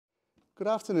Good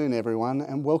afternoon everyone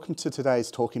and welcome to today's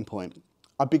talking point.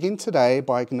 I begin today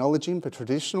by acknowledging the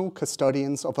traditional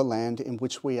custodians of the land in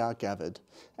which we are gathered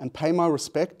and pay my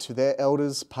respect to their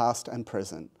elders past and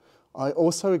present. I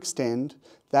also extend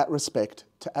that respect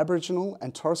to Aboriginal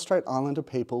and Torres Strait Islander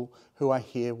people who are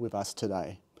here with us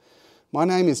today. My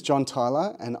name is John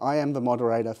Tyler and I am the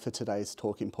moderator for today's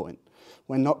talking point.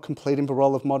 When not completing the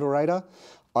role of moderator,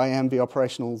 I am the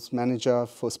Operations Manager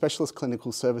for Specialist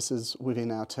Clinical Services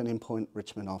within our Turning Point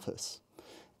Richmond office.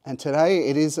 And today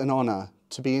it is an honour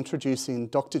to be introducing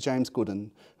Dr. James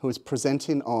Gooden, who is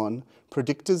presenting on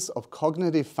Predictors of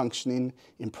Cognitive Functioning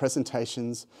in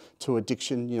Presentations to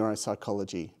Addiction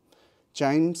Neuropsychology.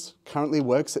 James currently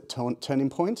works at Turning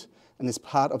Point and is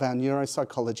part of our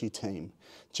neuropsychology team.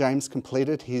 James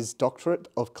completed his doctorate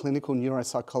of clinical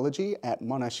neuropsychology at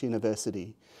Monash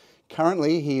University.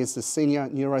 Currently, he is the Senior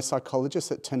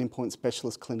Neuropsychologist at Turning Point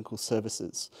Specialist Clinical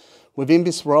Services. Within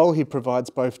this role, he provides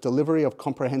both delivery of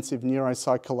comprehensive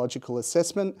neuropsychological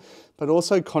assessment, but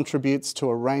also contributes to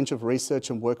a range of research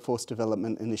and workforce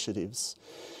development initiatives.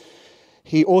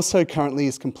 He also currently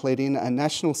is completing a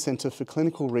National Centre for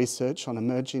Clinical Research on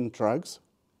Emerging Drugs,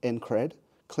 NCRED,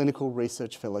 Clinical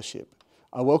Research Fellowship.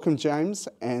 I welcome James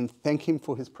and thank him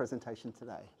for his presentation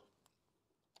today.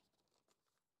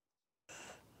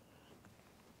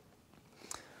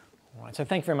 All right, so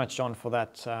thank you very much, John, for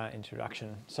that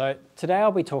introduction. So today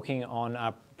I'll be talking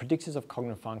on predictors of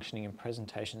cognitive functioning and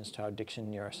presentations to our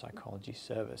addiction neuropsychology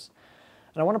service.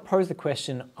 And I want to pose the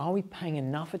question, are we paying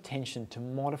enough attention to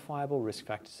modifiable risk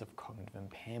factors of cognitive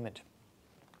impairment?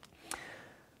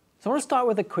 So I want to start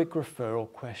with a quick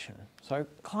referral question. So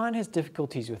client has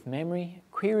difficulties with memory,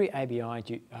 query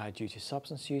ABI due to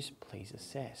substance use, please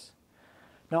assess.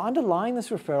 Now, underlying this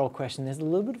referral question, there's a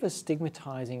little bit of a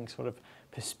stigmatizing sort of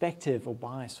perspective or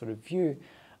bias sort of view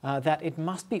that it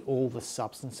must be all the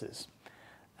substances.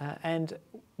 And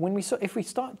if we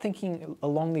start thinking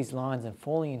along these lines and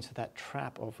falling into that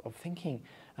trap of thinking,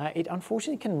 it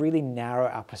unfortunately can really narrow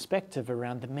our perspective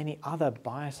around the many other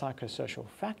biopsychosocial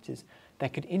factors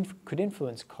that could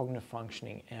influence cognitive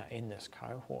functioning in this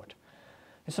cohort.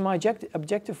 And so my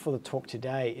objective for the talk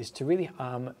today is to really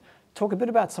talk a bit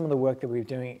about some of the work that we're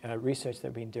doing, research that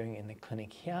we've been doing in the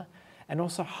clinic here, and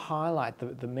also highlight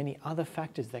the many other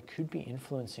factors that could be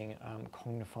influencing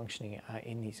cognitive functioning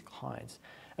in these clients,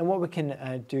 and what we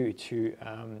can do to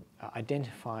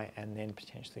identify and then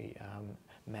potentially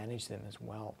manage them as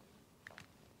well.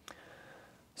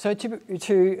 So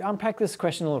to unpack this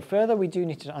question a little further, we do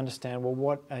need to understand, well,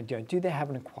 what do they have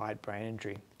an acquired brain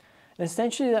injury? And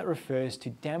essentially that refers to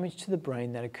damage to the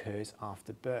brain that occurs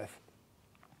after birth.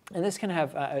 And this can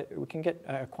have, we can get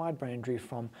acquired brain injury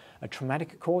from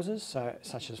traumatic causes,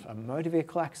 such as a motor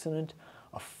vehicle accident,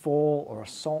 a fall or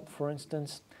assault, for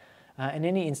instance, and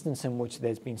any instance in which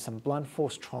there's been some blunt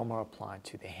force trauma applied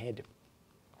to the head.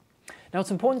 Now,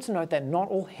 it's important to note that not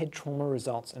all head trauma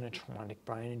results in a traumatic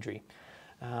brain injury.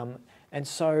 And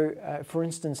so, for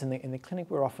instance, in the clinic,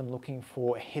 we're often looking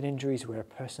for head injuries where a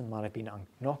person might have been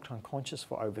knocked unconscious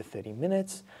for over 30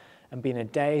 minutes, and be in a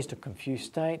dazed or confused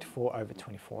state for over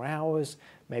 24 hours,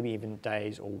 maybe even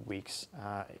days or weeks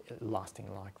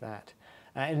lasting like that.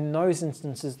 In those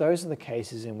instances, those are the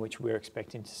cases in which we're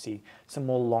expecting to see some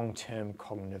more long-term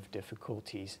cognitive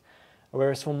difficulties.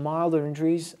 Whereas for milder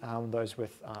injuries, those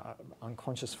with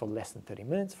unconscious for less than 30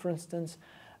 minutes, for instance,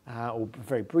 or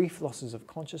very brief losses of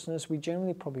consciousness, we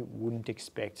generally probably wouldn't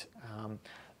expect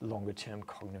longer-term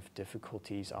cognitive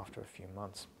difficulties after a few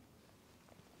months.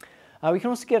 We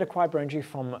can also get acquired brain injury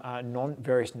from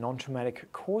various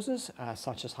non-traumatic causes,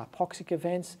 such as hypoxic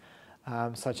events,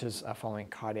 such as following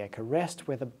cardiac arrest,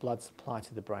 where the blood supply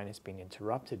to the brain has been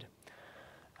interrupted.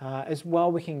 As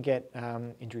well, we can get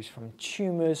injuries from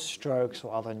tumours, strokes,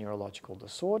 or other neurological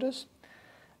disorders.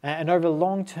 And over the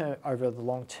long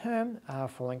term,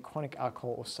 following chronic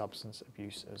alcohol or substance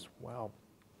abuse as well.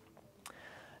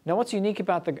 Now, what's unique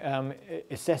about the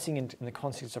assessing in the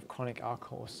context of chronic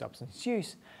alcohol or substance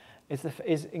use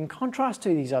is in contrast to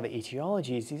these other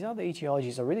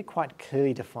etiologies are really quite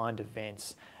clearly defined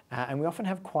events. And we often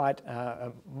have quite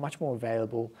much more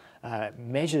available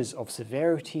measures of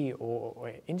severity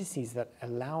or indices that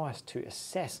allow us to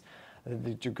assess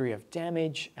the degree of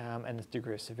damage and the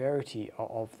degree of severity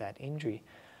of that injury.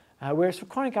 Whereas for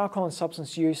chronic alcohol and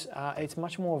substance use, it's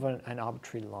much more of an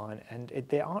arbitrary line, and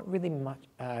there aren't really much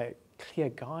clear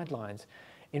guidelines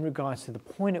in regards to the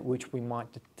point at which we might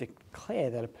declare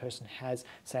that a person has,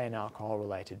 say, an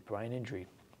alcohol-related brain injury.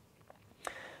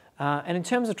 And in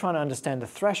terms of trying to understand the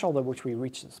threshold at which we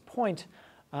reach this point,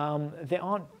 there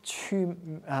aren't too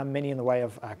many in the way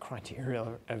of criteria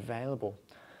available.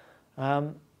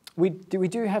 We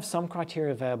do have some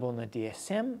criteria available in the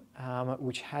DSM,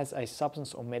 which has a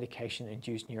substance or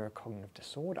medication-induced neurocognitive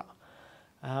disorder.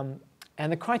 And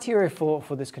the criteria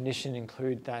for this condition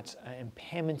include that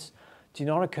impairments do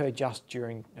not occur just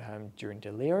during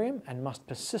delirium and must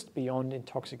persist beyond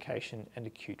intoxication and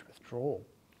acute withdrawal.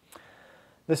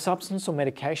 The substance or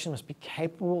medication must be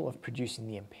capable of producing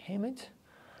the impairment.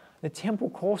 The temporal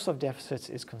course of deficits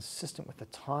is consistent with the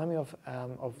timing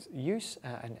of use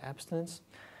and abstinence.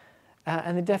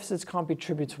 And the deficits can't be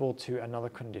attributable to another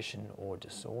condition or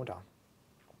disorder.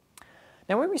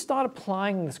 Now, when we start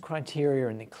applying this criteria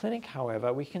in the clinic,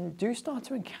 however, we do start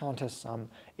to encounter some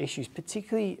issues,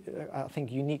 particularly, I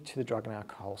think, unique to the drug and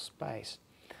alcohol space.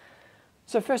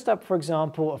 So first up, for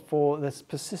example, for this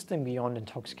persisting beyond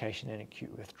intoxication and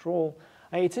acute withdrawal,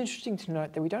 it's interesting to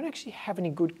note that we don't actually have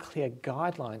any good, clear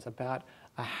guidelines about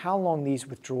how long these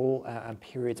withdrawal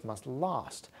periods must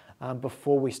last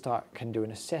before we can do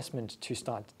an assessment to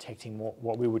start detecting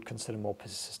what we would consider more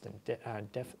persistent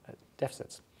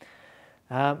deficits.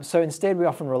 So instead, we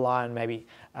often rely on maybe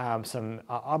some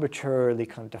arbitrarily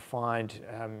kind of defined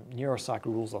neuropsych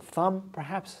rules of thumb,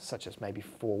 perhaps, such as maybe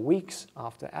 4 weeks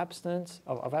after abstinence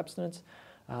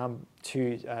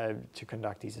to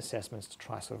conduct these assessments to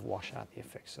try sort of wash out the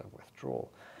effects of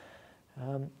withdrawal.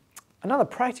 Another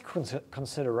practical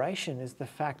consideration is the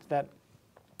fact that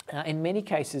in many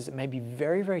cases it may be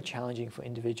very, very challenging for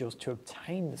individuals to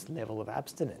obtain this level of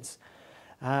abstinence.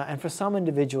 And for some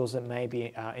individuals, it may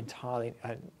be entirely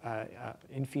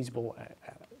infeasible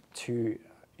to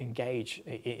engage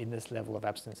in this level of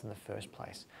abstinence in the first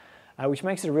place, which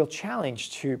makes it a real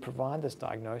challenge to provide this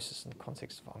diagnosis in the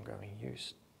context of ongoing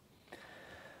use.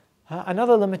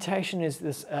 Another limitation is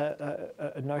this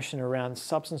a notion around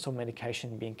substance or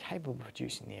medication being capable of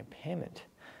producing the impairment.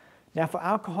 Now, for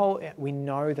alcohol, we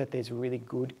know that there's really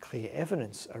good, clear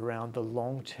evidence around the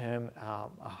long-term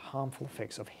harmful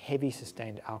effects of heavy,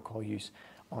 sustained alcohol use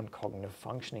on cognitive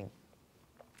functioning.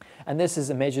 And this is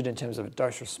measured in terms of a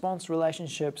dose-response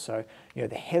relationship. So, the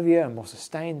heavier and more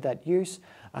sustained that use,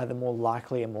 the more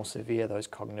likely and more severe those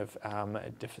cognitive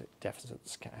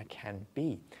deficits can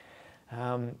be.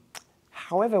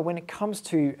 However, when it comes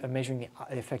to measuring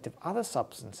the effect of other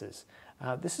substances,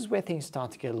 this is where things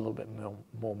start to get a little bit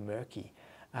more murky.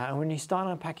 And when you start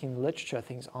unpacking the literature,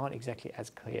 things aren't exactly as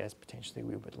clear as potentially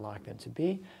we would like them to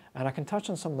be. And I can touch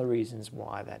on some of the reasons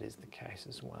why that is the case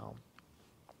as well.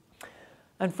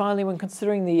 And finally, when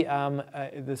considering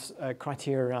this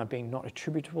criteria around being not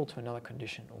attributable to another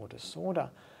condition or disorder,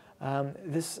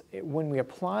 when we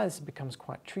apply this, it becomes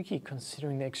quite tricky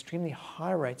considering the extremely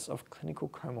high rates of clinical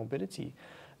comorbidity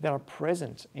that are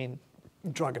present in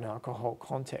drug and alcohol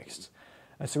contexts.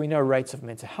 So we know rates of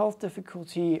mental health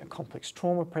difficulty, complex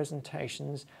trauma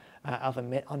presentations,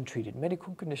 other untreated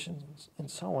medical conditions, and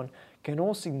so on, can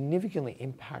all significantly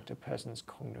impact a person's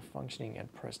cognitive functioning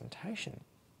and presentation.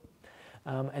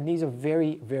 And these are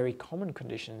very, very common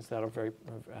conditions that are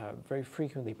very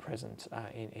frequently present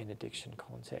in addiction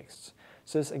contexts.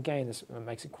 So this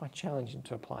makes it quite challenging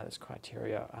to apply this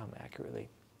criteria accurately.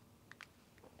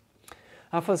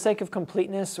 For the sake of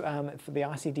completeness, for the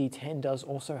ICD-10 does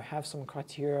also have some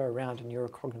criteria around a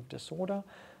neurocognitive disorder,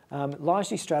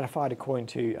 largely stratified according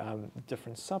to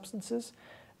different substances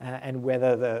and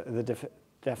whether the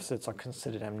deficits are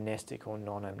considered amnestic or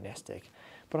non-amnestic.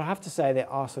 But I have to say they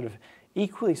are sort of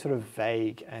equally sort of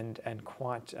vague and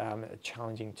quite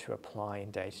challenging to apply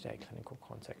in day-to-day clinical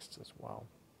contexts as well.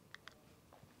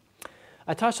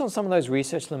 I touched on some of those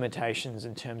research limitations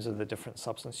in terms of the different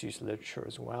substance use literature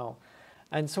as well.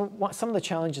 And so some of the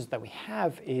challenges that we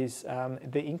have is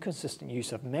the inconsistent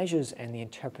use of measures and the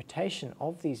interpretation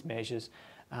of these measures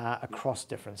across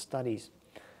different studies.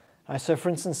 So for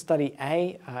instance, study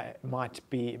A might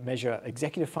measure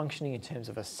executive functioning in terms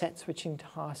of a set switching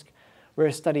task,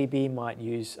 whereas study B might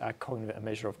use a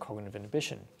measure of cognitive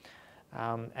inhibition.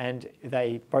 And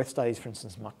both studies, for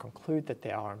instance, might conclude that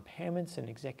there are impairments in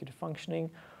executive functioning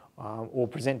or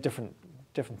present different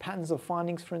patterns of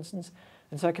findings, for instance.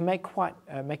 And so it can make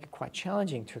it quite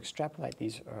challenging to extrapolate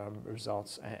these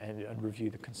results and review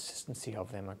the consistency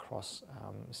of them across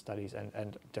studies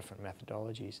and different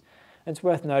methodologies. And it's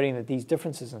worth noting that these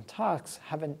differences in tasks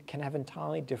can have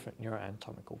entirely different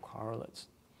neuroanatomical correlates.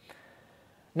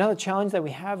 Another challenge that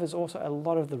we have is also a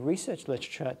lot of the research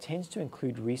literature tends to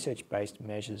include research-based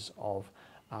measures of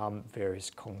various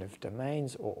cognitive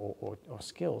domains or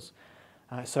skills.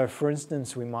 So for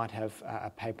instance, we might have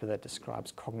a paper that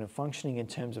describes cognitive functioning in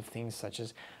terms of things such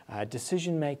as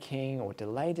decision-making or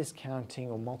delay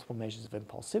discounting or multiple measures of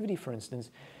impulsivity, for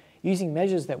instance, using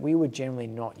measures that we would generally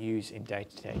not use in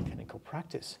day-to-day clinical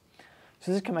practice.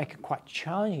 So this can make it quite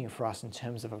challenging for us in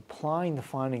terms of applying the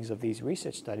findings of these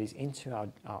research studies into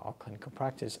our clinical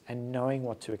practice and knowing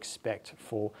what to expect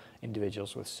for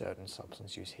individuals with certain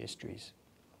substance use histories.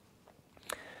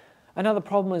 Another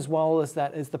problem as well is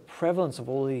the prevalence of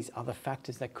all these other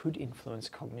factors that could influence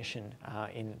cognition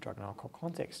in drug and alcohol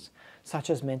contexts, such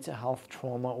as mental health,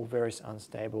 trauma, or various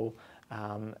unstable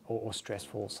or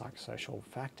stressful psychosocial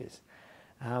factors.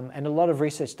 And a lot of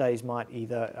research studies might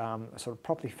either sort of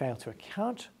properly fail to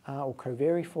account or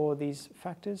covary for these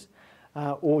factors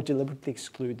or deliberately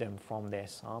exclude them from their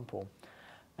sample.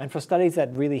 And for studies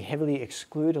that really heavily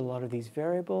exclude a lot of these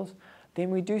variables, then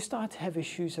we do start to have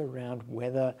issues around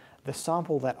whether the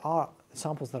samples that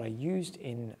are used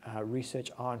in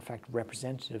research are in fact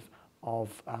representative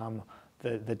of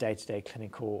the day-to-day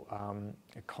clinical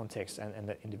context and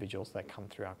the individuals that come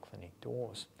through our clinic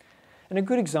doors. And a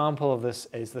good example of this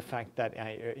is the fact that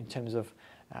in terms of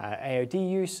AOD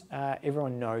use,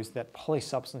 everyone knows that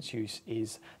polysubstance use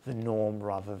is the norm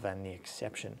rather than the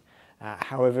exception.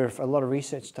 However, if a lot of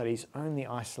research studies only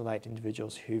isolate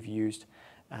individuals who've used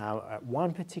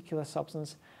one particular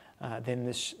substance, then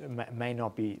this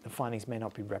the findings may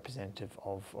not be representative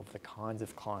of the kinds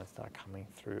of clients that are coming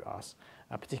through us,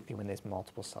 particularly when there's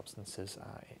multiple substances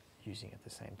using at the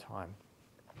same time.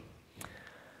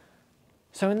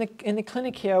 So in the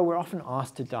clinic here, we're often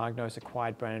asked to diagnose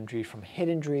acquired brain injury from head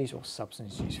injuries or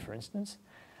substance use, for instance.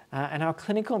 And our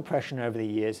clinical impression over the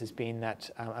years has been that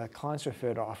clients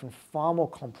referred are often far more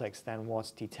complex than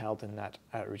what's detailed in that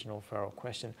original referral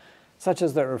question, such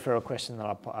as the referral question that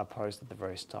I posed at the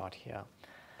very start here.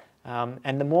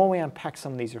 And the more we unpack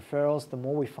some of these referrals, the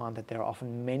more we find that there are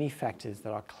often many factors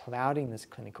that are clouding this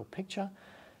clinical picture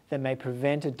that may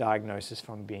prevent a diagnosis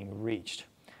from being reached.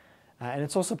 And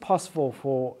it's also possible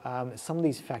for some of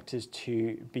these factors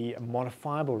to be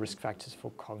modifiable risk factors for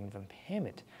cognitive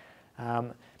impairment,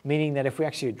 meaning that if we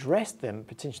actually address them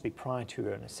potentially prior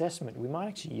to an assessment, we might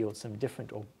actually yield some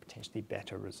different or potentially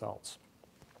better results.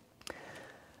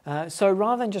 So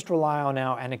rather than just rely on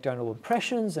our anecdotal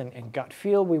impressions and gut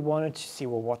feel, we wanted to see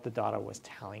what the data was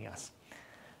telling us.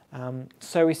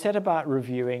 So we set about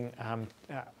reviewing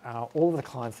all of the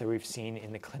clients that we've seen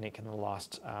in the clinic in the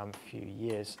last few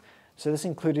years. So this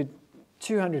included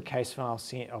 200 case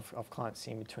files of clients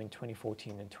seen between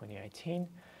 2014 and 2018.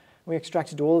 We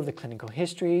extracted all of the clinical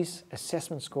histories,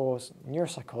 assessment scores,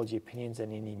 neuropsychology opinions,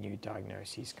 and any new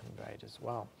diagnoses conveyed as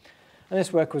well. And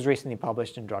this work was recently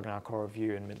published in Drug and Alcohol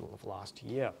Review in the middle of last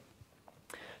year.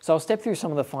 So I'll step through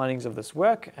some of the findings of this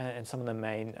work and some of the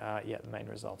main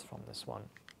results from this one.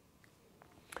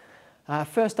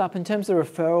 First up, in terms of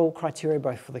referral criteria,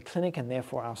 both for the clinic and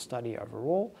therefore our study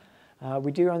overall,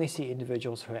 we do only see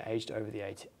individuals who are aged over the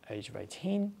age of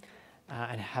 18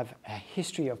 and have a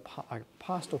history of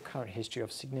past or current history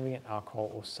of significant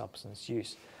alcohol or substance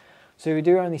use. So we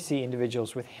do only see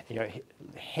individuals with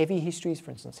heavy histories, for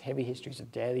instance, heavy histories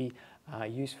of daily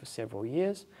use for several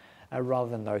years, rather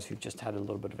than those who've just had a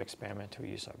little bit of experimental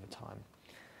use over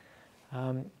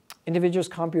time. Individuals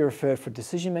can't be referred for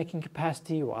decision-making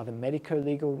capacity or other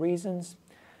medico-legal reasons,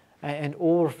 and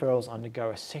all referrals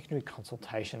undergo a secondary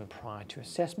consultation prior to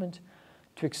assessment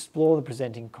to explore the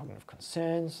presenting cognitive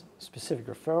concerns, specific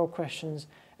referral questions,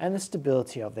 and the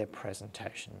stability of their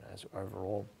presentation as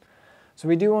overall. So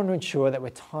we do want to ensure that we're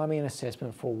timing an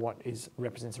assessment for what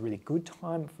represents a really good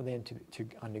time for them to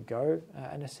undergo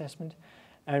an assessment,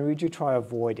 and we do try to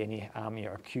avoid any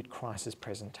acute crisis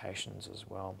presentations as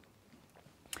well.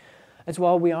 As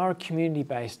well, we are a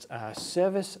community-based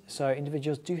service, so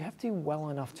individuals do have to do well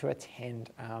enough to attend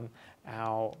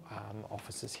our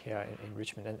offices here in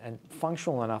Richmond and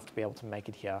functional enough to be able to make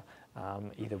it here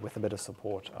either with a bit of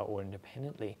support or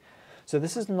independently. So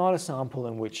this is not a sample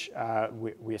in which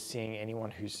we're seeing anyone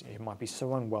who might be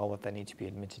so unwell that they need to be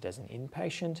admitted as an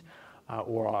inpatient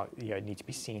or need to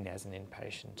be seen as an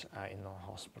inpatient in the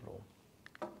hospital.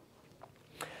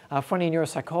 For any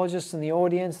neuropsychologists in the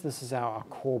audience, this is our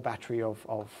core battery of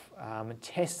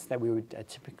tests that we would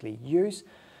typically use.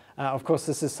 Of course,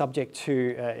 this is subject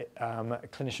to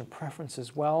clinician preference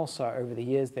as well. So over the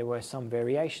years, there were some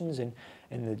variations in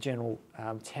the general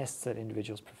tests that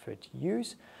individuals preferred to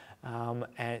use.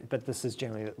 But this is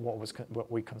generally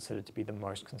what we consider to be the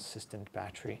most consistent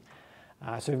battery.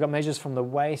 So we've got measures from the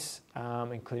WAIS,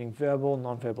 including verbal,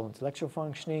 non-verbal intellectual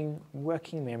functioning,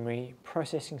 working memory,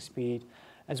 processing speed,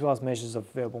 as well as measures of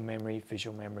verbal memory,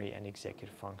 visual memory, and executive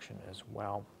function as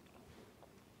well.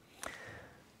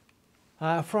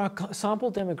 For our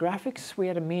sample demographics, we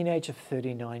had a mean age of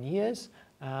 39 years,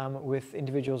 with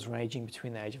individuals ranging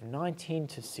between the age of 19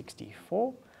 to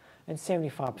 64, and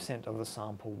 75% of the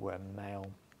sample were male.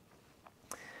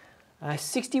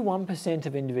 61%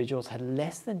 of individuals had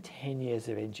less than 10 years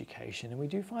of education, and we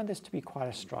do find this to be quite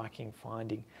a striking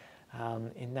finding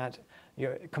in that,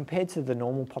 compared to the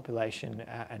normal population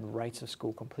and rates of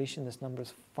school completion, this number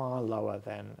is far lower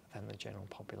than the general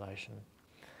population.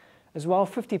 As well,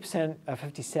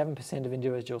 57% of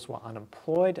individuals were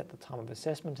unemployed at the time of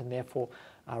assessment and therefore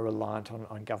are reliant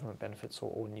on government benefits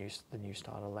or the New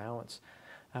Start allowance,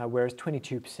 whereas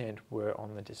 22% were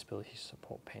on the disability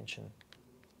support pension.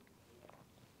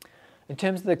 In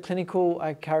terms of the clinical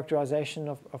characterisation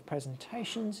of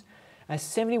presentations,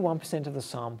 71% of the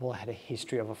sample had a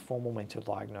history of a formal mental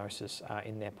diagnosis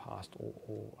in their past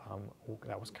or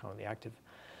that was currently active.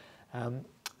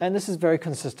 And this is very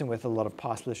consistent with a lot of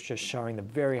past literature showing the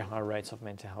very high rates of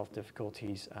mental health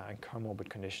difficulties and comorbid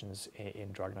conditions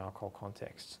in drug and alcohol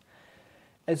contexts.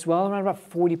 As well, around about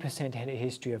 40% had a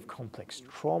history of complex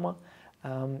trauma.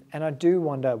 And I do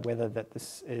wonder whether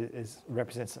this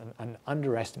represents an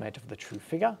underestimate of the true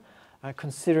figure,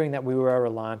 considering that we were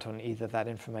reliant on either that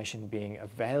information being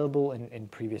available in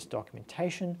previous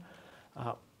documentation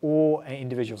or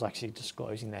individuals actually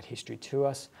disclosing that history to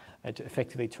us,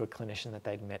 effectively to a clinician that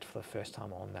they'd met for the first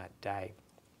time on that day.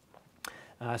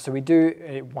 So we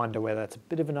do wonder whether that's a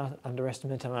bit of an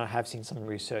underestimate, and I have seen some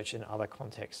research in other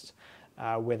contexts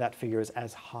where that figure is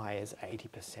as high as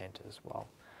 80% as well.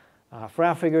 For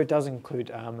our figure, it does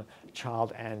include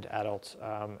child and adult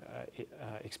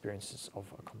experiences of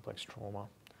a complex trauma.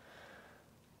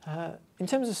 In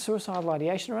terms of suicidal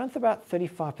ideation, around about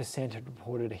 35% had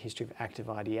reported a history of active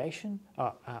ideation,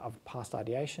 of past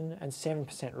ideation, and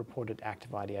 7% reported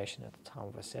active ideation at the time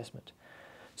of assessment.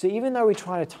 So even though we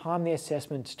try to time the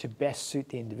assessment to best suit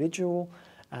the individual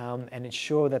and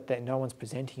ensure that no one's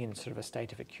presenting in sort of a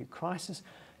state of acute crisis,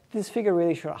 this figure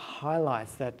really sort of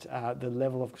highlights that the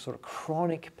level of sort of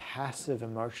chronic passive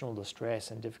emotional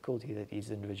distress and difficulty that these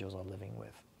individuals are living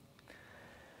with.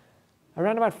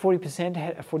 Around about 41%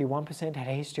 had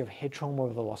a history of head trauma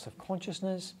with a loss of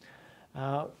consciousness.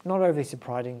 Not overly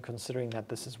surprising, considering that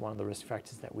this is one of the risk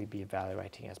factors that we'd be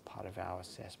evaluating as part of our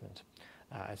assessment,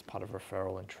 as part of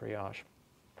referral and triage.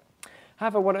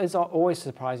 However, what is always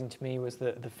surprising to me was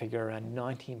the figure around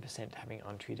 19% having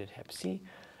untreated Hep C,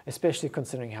 especially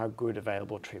considering how good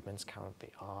available treatments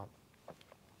currently are.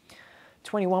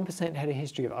 21% had a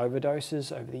history of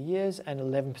overdoses over the years, and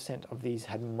 11% of these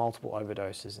had multiple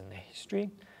overdoses in their history.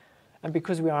 And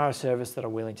because we are a service that are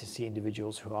willing to see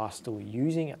individuals who are still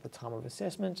using at the time of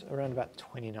assessment, around about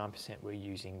 29% were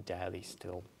using daily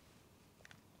still.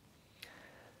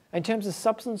 In terms of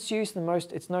substance use,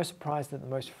 it's no surprise that the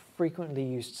most frequently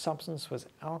used substance was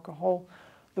alcohol,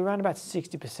 with around about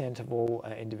 60% of all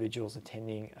individuals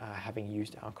attending having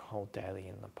used alcohol daily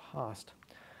in the past.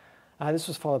 This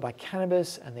was followed by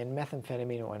cannabis and then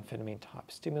methamphetamine or amphetamine type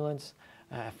stimulants,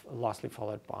 lastly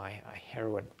followed by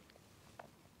heroin.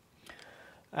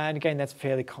 And again, that's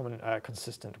fairly common,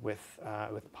 consistent with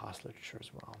past literature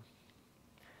as well.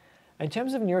 In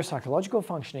terms of neuropsychological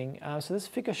functioning, so this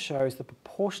figure shows the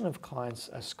proportion of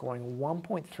clients scoring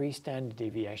 1.3 standard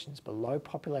deviations below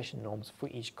population norms for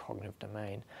each cognitive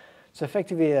domain. So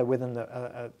effectively, they're within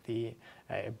the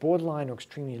borderline or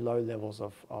extremely low levels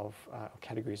of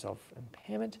categories of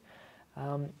impairment,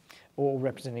 or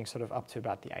representing sort of up to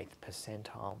about the 8th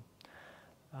percentile.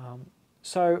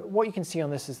 So what you can see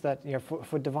on this is that,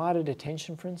 for divided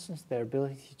attention, for instance, their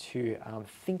ability to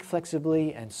think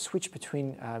flexibly and switch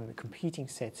between competing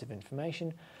sets of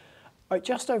information,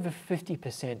 just over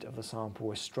 50% of the sample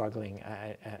were struggling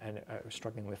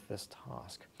struggling with this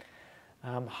task.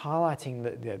 Highlighting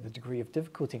the degree of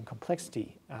difficulty and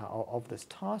complexity of this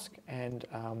task, and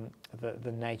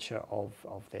the nature of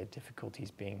their difficulties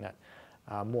being that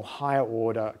more higher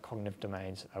order cognitive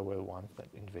domains were the ones that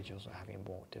individuals are having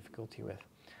more difficulty with.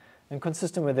 And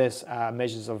consistent with this,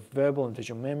 measures of verbal and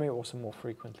visual memory are also more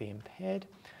frequently impaired,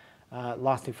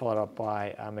 lastly followed up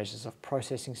by measures of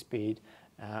processing speed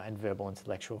and verbal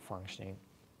intellectual functioning.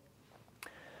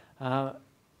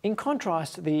 In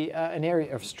contrast, an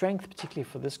area of strength, particularly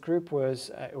for this group, was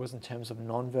in terms of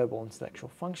non-verbal intellectual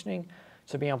functioning,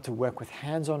 so being able to work with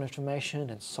hands-on information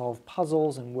and solve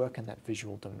puzzles and work in that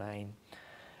visual domain.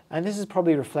 And this is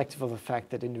probably reflective of the fact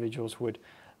that individuals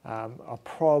are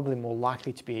probably more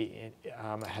likely to be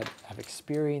have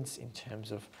experience in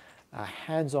terms of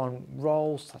hands-on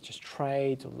roles such as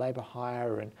trades or labour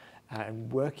hire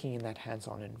and working in that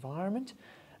hands-on environment,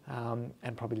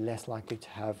 and probably less likely to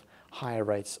have higher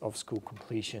rates of school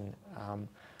completion,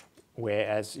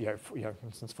 whereas, for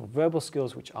instance, for verbal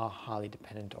skills, which are highly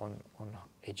dependent on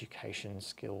education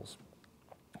skills.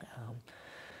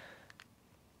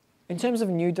 In terms of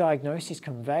new diagnoses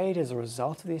conveyed as a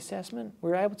result of the assessment, we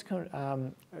were able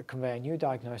to convey a new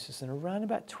diagnosis in around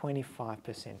about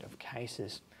 25% of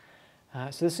cases.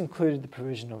 So this included the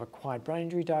provision of acquired brain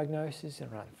injury diagnosis in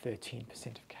around 13%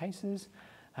 of cases,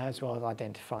 as well as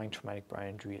identifying traumatic brain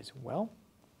injury as well.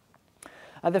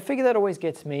 The figure that always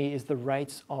gets me is the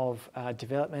rates of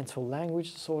developmental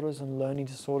language disorders and learning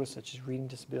disorders such as reading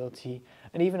disability,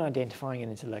 and even identifying an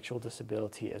intellectual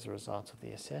disability as a result of the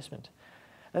assessment.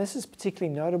 And this is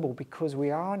particularly notable because we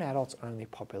are an adults-only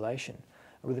population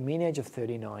with a mean age of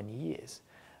 39 years.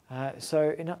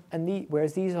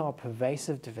 Whereas these are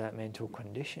pervasive developmental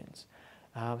conditions.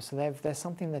 So they're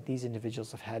something that these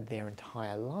individuals have had their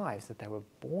entire lives, that they were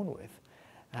born with.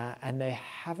 And they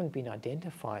haven't been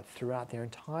identified throughout their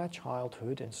entire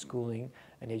childhood and schooling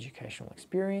and educational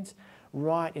experience,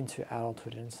 right into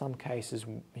adulthood, and in some cases,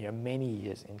 many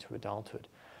years into adulthood.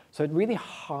 So it really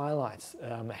highlights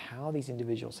how these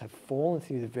individuals have fallen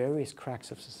through the various cracks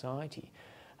of society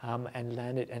and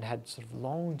landed and had sort of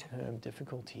long-term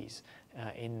difficulties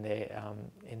in their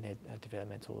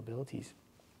developmental abilities.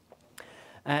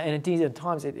 And indeed, at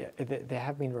times, there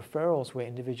have been referrals where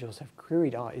individuals have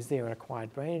queried, is there an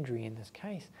acquired brain injury in this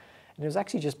case? And it was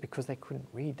actually just because they couldn't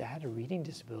read. They had a reading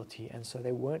disability, and so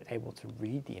they weren't able to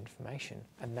read the information,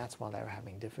 and that's why they were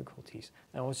having difficulties.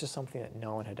 And it was just something that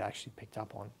no one had actually picked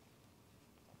up on.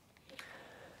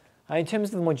 In terms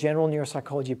of the more general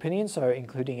neuropsychology opinion, so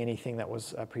including anything that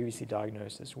was previously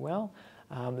diagnosed as well,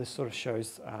 this sort of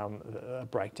shows a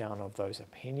breakdown of those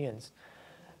opinions.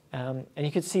 And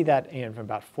you can see that from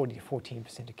about 40 to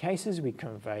 14% of cases, we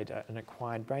conveyed an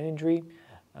acquired brain injury,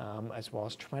 as well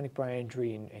as traumatic brain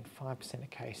injury in 5% of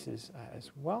cases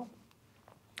as well.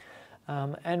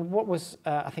 And what was,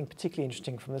 I think, particularly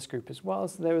interesting from this group as well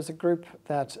is there was a group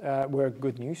that were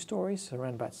good news stories, so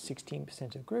around about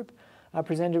 16% of group,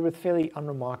 presented with fairly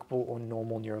unremarkable or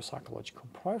normal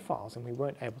neuropsychological profiles, and we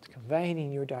weren't able to convey any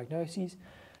neurodiagnoses.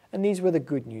 And these were the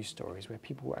good news stories where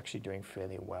people were actually doing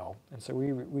fairly well. And so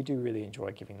we do really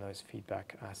enjoy giving those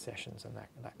feedback sessions and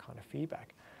that kind of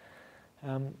feedback.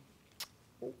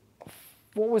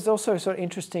 What was also sort of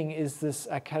interesting is this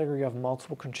category of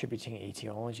multiple contributing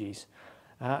etiologies.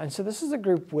 And so this is a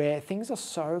group where things are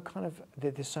so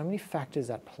there's so many factors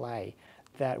at play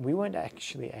that we weren't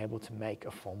actually able to make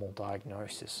a formal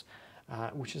diagnosis,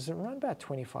 which is around about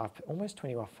almost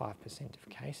 25% of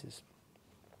cases.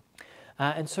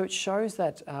 And so it shows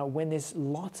that when there's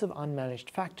lots of unmanaged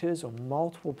factors or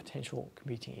multiple potential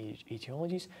competing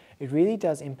etiologies, it really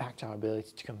does impact our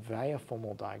ability to convey a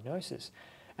formal diagnosis.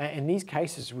 In these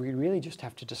cases, we really just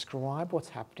have to describe what's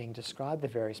happening, describe the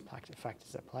various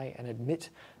factors at play, and admit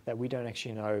that we don't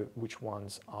actually know which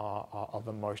ones are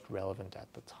the most relevant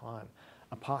at the time,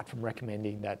 apart from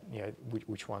recommending that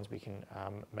which ones we can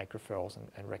make referrals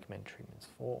and recommend treatments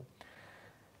for.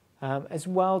 As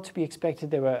well, to be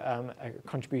expected, there were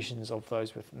contributions of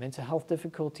those with mental health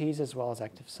difficulties as well as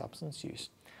active substance use.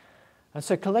 And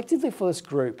so collectively for this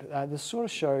group,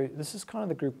 this is kind of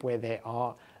the group where there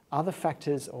are other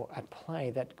factors at play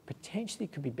that potentially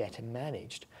could be better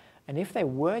managed. And if they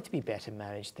were to be better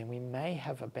managed, then we may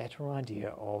have a better idea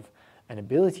of an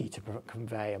ability to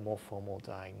convey a more formal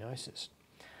diagnosis.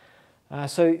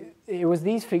 So it was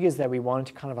these figures that we wanted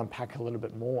to kind of unpack a little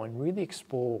bit more and really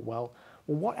explore, well,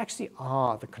 what actually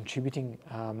are the contributing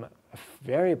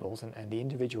variables and the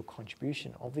individual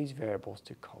contribution of these variables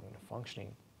to cognitive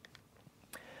functioning.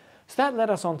 So that led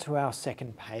us on to our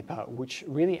second paper, which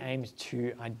really aims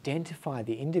to identify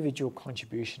the individual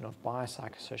contribution of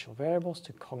biopsychosocial variables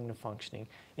to cognitive functioning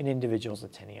in individuals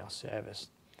attending our service.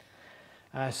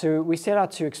 So we set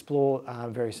out to explore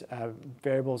various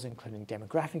variables, including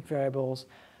demographic variables,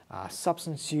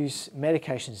 substance use,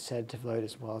 medication sedative load,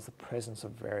 as well as the presence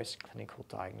of various clinical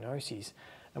diagnoses,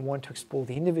 and want to explore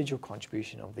the individual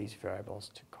contribution of these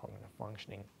variables to cognitive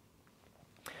functioning.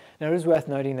 Now, it is worth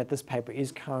noting that this paper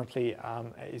is currently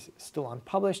is still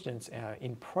unpublished and it's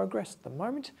in progress at the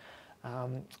moment,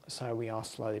 so we are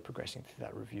slowly progressing through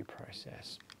that review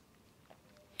process.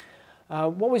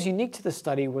 What was unique to the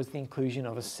study was the inclusion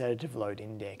of a sedative load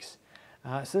index.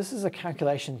 So this is a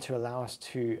calculation to allow us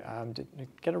to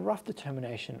get a rough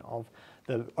determination of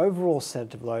the overall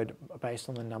sedative load based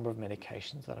on the number of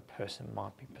medications that a person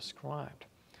might be prescribed.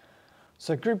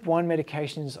 So group 1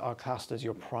 medications are classed as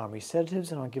your primary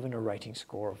sedatives and are given a rating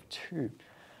score of 2.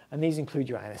 And these include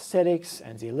your anesthetics,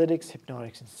 anxiolytics,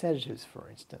 hypnotics, and sedatives, for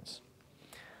instance.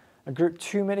 Group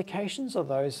 2 medications are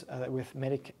those with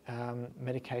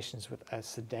medications with a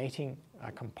sedating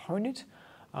component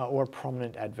or a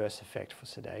prominent adverse effect for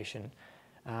sedation.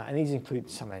 And these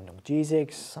include some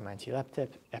analgesics, some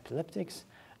antiepileptics,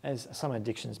 as some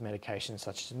addictions medications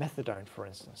such as methadone, for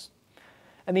instance.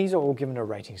 And these are all given a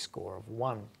rating score of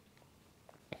 1.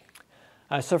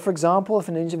 So for example, if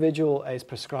an individual is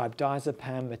prescribed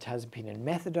diazepam, mirtazapine and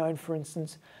methadone, for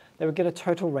instance, they would get a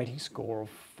total rating score of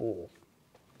 4.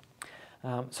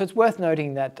 So it's worth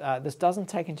noting that this doesn't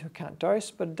take into account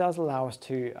dose, but it does allow us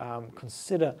to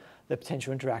consider the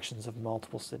potential interactions of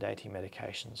multiple sedating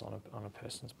medications on a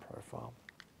person's profile.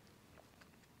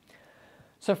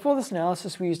 So for this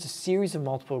analysis, we used a series of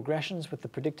multiple regressions with the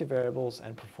predictive variables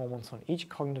and performance on each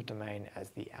cognitive domain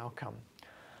as the outcome.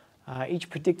 Each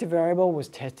predictive variable was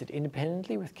tested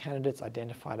independently with candidates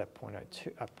identified at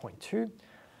point 2,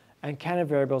 and candidate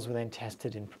variables were then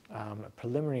tested in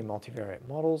preliminary multivariate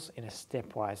models in a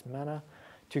stepwise manner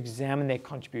to examine their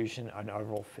contribution and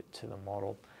overall fit to the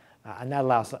model. And that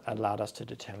allowed us to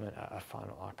determine a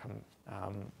final outcome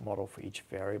model for each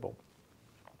variable.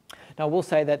 Now, I will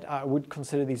say that I would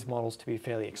consider these models to be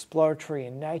fairly exploratory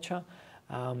in nature,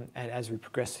 and as we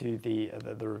progress through the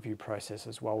review process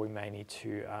as well, we may need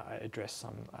to address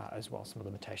some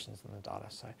limitations in the data.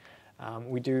 So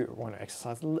we do want to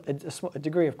exercise a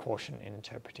degree of caution in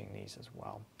interpreting these as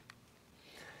well.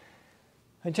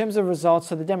 In terms of results,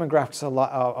 so the demographics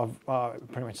are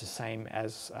pretty much the same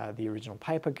as the original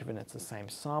paper, given it's the same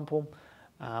sample.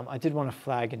 I did want to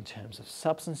flag in terms of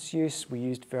substance use, we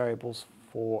used variables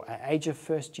for age of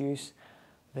first use,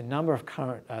 the number of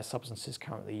current substances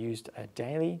currently used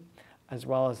daily, as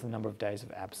well as the number of days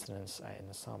of abstinence in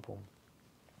the sample.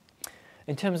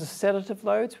 In terms of sedative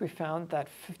loads, we found that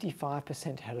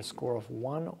 55% had a score of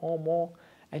 1 or more,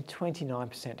 and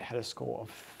 29% had a score of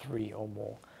 3 or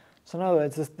more. So in other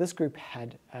words, this group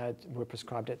were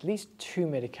prescribed at least 2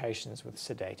 medications with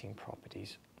sedating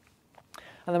properties.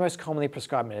 And the most commonly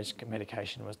prescribed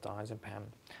medication was diazepam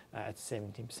at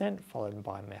 17%, followed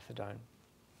by methadone.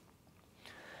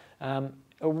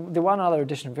 The one other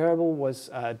additional variable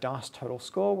was DAS total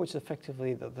score, which is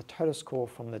effectively the total score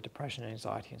from the depression,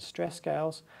 anxiety, and stress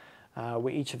scales,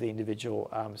 where each of the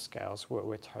individual scales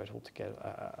were totaled to get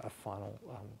a final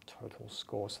total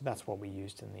score. So that's what we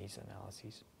used in these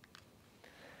analyses.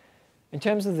 In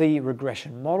terms of the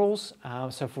regression models,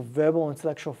 so for verbal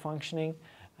intellectual functioning,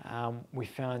 we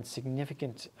found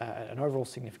an overall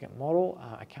significant model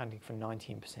accounting for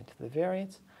 19% of the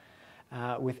variance.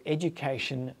 With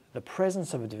education, the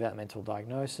presence of a developmental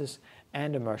diagnosis,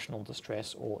 and emotional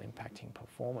distress all impacting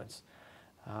performance.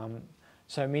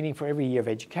 So meaning for every year of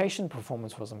education,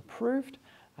 performance was improved,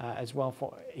 as well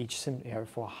for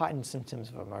for heightened symptoms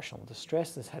of emotional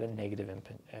distress, this had a negative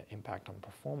impact on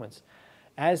performance,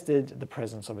 as did the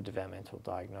presence of a developmental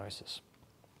diagnosis.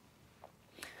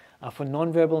 For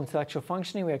non-verbal intellectual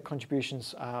functioning, we had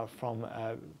contributions from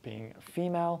being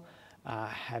female,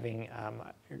 having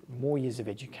more years of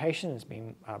education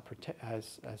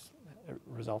as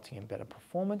resulting in better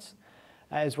performance,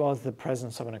 as well as the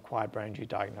presence of an acquired brain injury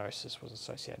diagnosis was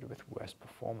associated with worse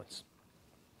performance.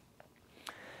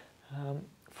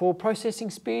 For processing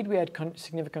speed, we had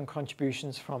significant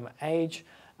contributions from age,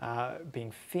 being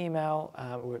female,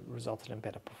 resulted in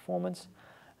better performance.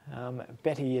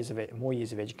 More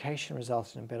years of education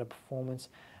resulted in better performance,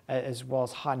 as well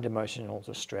as heightened emotional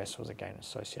distress was again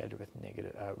associated with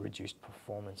reduced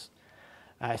performance.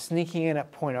 Sneaking in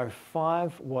at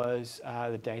 0.05 was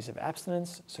the days of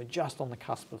abstinence, so just on the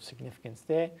cusp of significance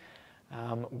there,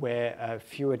 where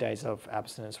fewer days of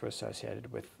abstinence were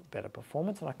associated with better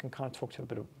performance, and I can kind of talk to you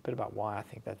a bit about why I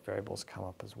think that variable's come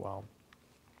up as well.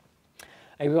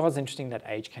 It was interesting that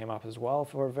age came up as well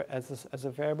as a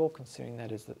variable, considering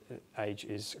that age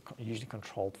is usually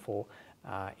controlled for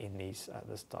in this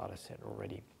data set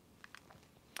already.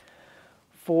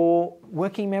 For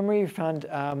working memory, we found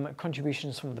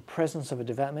contributions from the presence of a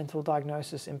developmental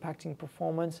diagnosis impacting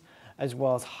performance, as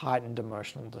well as heightened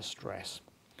emotional distress.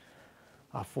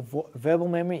 For verbal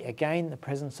memory, again, the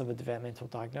presence of a developmental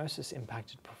diagnosis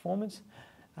impacted performance,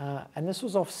 and this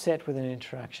was offset with an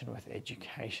interaction with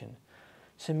education.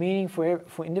 So meaning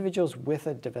for individuals with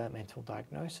a developmental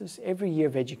diagnosis, every year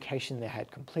of education they had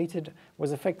completed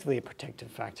was effectively a protective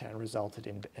factor and resulted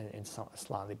in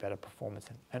slightly better performance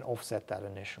and offset that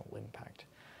initial impact.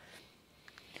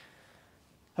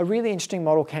 A really interesting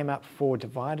model came up for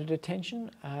divided attention,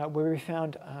 where we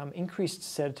found increased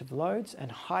sedative loads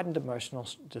and heightened emotional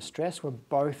distress were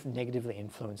both negatively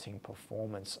influencing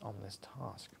performance on this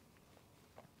task.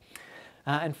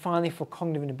 And finally, for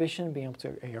cognitive inhibition, being able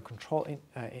to control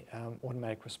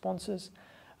automatic responses,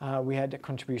 we had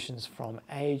contributions from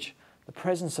age, the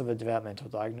presence of a developmental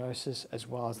diagnosis, as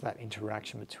well as that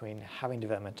interaction between having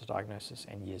developmental diagnosis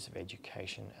and years of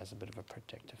education as a bit of a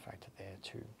protective factor there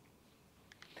too.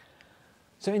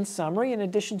 So in summary, in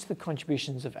addition to the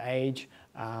contributions of age,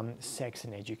 sex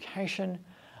and education,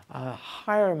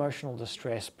 higher emotional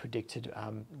distress predicted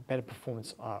better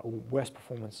performance or worse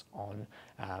performance on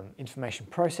information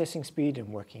processing speed and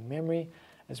working memory,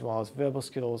 as well as verbal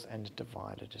skills and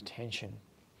divided attention.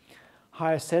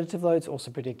 Higher sedative loads also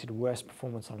predicted worse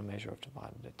performance on a measure of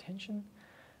divided attention.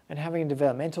 And having a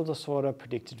developmental disorder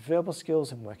predicted verbal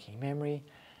skills and working memory,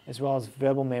 as well as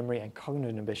verbal memory and cognitive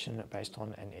inhibition based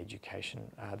on an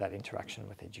education, that interaction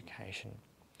with education.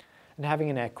 And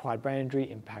having an acquired brain injury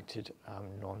impacted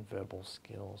non-verbal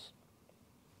skills.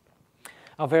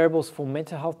 Our variables for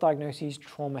mental health diagnoses,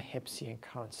 trauma, Hep C, and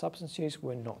current substance use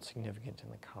were not significant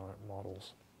in the current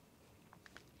models.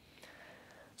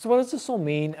 So what does this all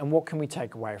mean, and what can we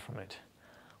take away from it?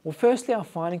 Well, firstly, our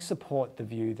findings support the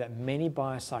view that many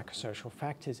biopsychosocial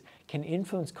factors can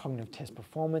influence cognitive test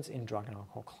performance in drug and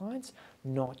alcohol clients,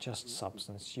 not just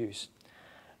substance use.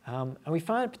 And we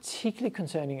find it particularly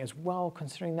concerning as well,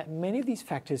 considering that many of these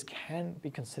factors can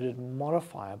be considered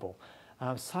modifiable,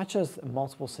 such as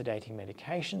multiple sedating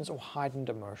medications or heightened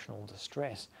emotional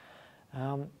distress.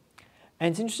 And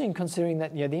it's interesting considering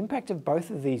that the impact of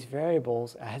both of these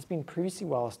variables has been previously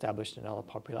well established in other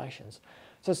populations.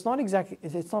 So it's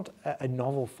not a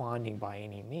novel finding by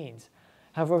any means.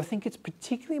 However, I think it's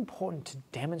particularly important to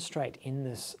demonstrate in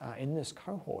this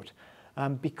cohort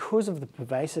because of the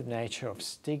pervasive nature of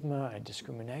stigma and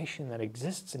discrimination that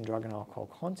exists in drug and alcohol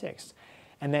contexts,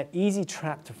 and that easy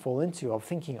trap to fall into of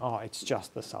thinking, oh, it's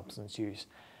just the substance use.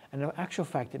 And in actual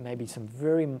fact, it may be some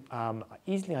very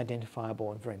easily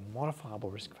identifiable and very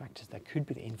modifiable risk factors that could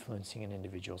be influencing an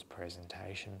individual's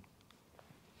presentation.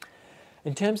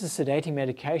 In terms of sedating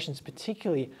medications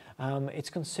particularly, it's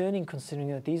concerning considering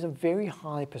that these are very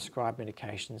highly prescribed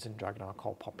medications in drug and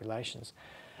alcohol populations.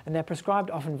 And they're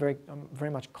prescribed often very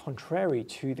much contrary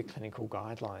to the clinical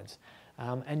guidelines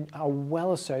and are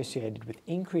well associated with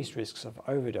increased risks of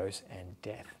overdose and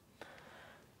death.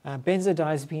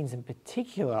 Benzodiazepines in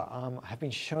particular have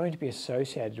been shown to be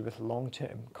associated with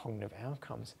long-term cognitive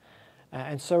outcomes.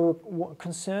 And so we're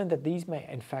concerned that these may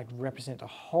in fact represent a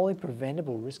wholly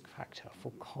preventable risk factor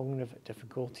for cognitive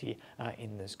difficulty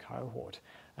in this cohort.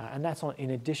 And that's in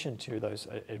addition to those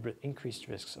increased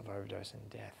risks of overdose and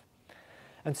death.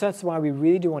 And so that's why we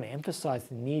really do want to emphasize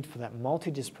the need for that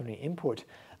multidisciplinary input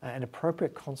and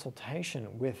appropriate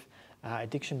consultation with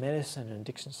addiction medicine and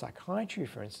addiction psychiatry,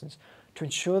 for instance, to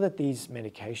ensure that these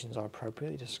medications are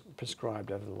appropriately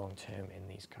prescribed over the long term in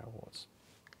these cohorts.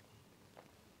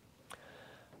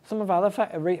 Some of our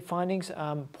other findings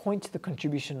point to the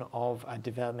contribution of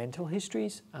developmental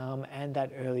histories and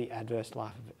that early adverse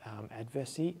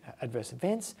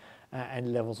events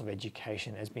and levels of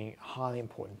education as being highly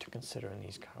important to consider in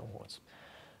these cohorts.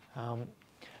 And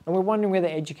we're wondering whether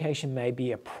education may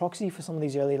be a proxy for some of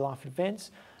these early life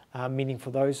events, meaning for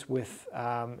those with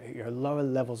lower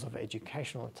levels of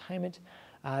educational attainment,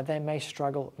 they may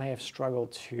have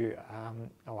struggled to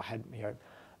or had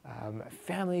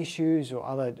family issues or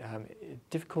other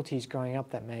difficulties growing up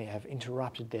that may have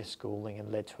interrupted their schooling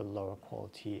and led to a lower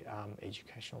quality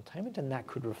educational attainment, and that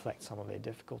could reflect some of their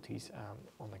difficulties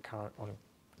on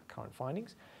current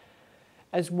findings.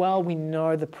 As well, we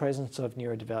know the presence of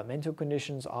neurodevelopmental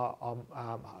conditions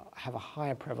have a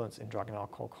higher prevalence in drug and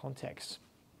alcohol contexts.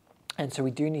 And so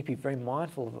we do need to be very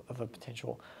mindful of a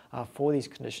potential for these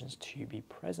conditions to be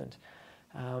present.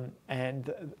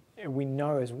 And we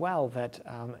know as well that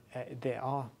there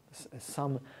are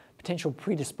some potential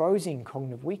predisposing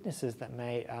cognitive weaknesses that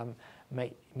may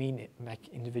make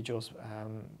individuals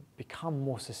become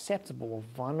more susceptible or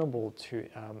vulnerable to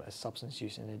substance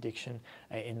use and addiction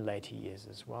in later years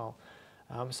as well.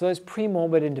 So those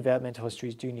pre-morbid and developmental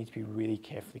histories do need to be really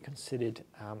carefully considered,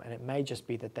 and it may just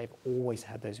be that they've always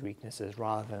had those weaknesses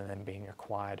rather than them being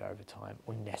acquired over time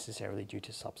or necessarily due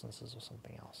to substances or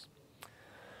something else.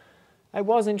 It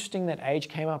was interesting that age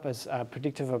came up as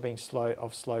predictive of being slow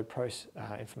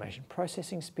information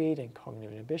processing speed and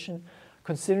cognitive inhibition,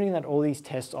 considering that all these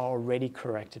tests are already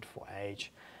corrected for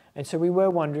age. And so we were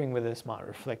wondering whether this might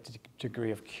reflect a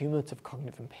degree of cumulative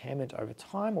cognitive impairment over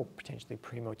time or potentially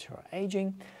premature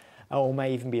aging, or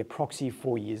may even be a proxy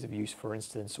for years of use, for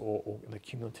instance, or the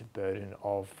cumulative burden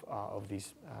of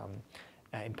these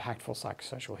impactful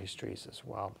psychosocial histories as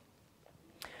well.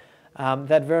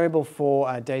 That variable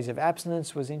for days of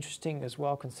abstinence was interesting as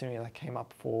well, considering that came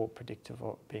up for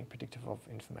being predictive of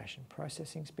information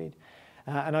processing speed.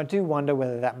 And I do wonder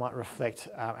whether that might reflect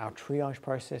our triage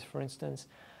process, for instance,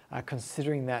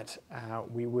 considering that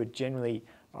we would generally,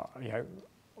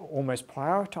 almost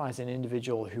prioritize an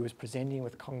individual who was presenting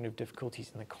with cognitive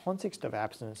difficulties in the context of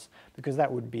abstinence, because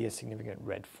that would be a significant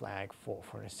red flag for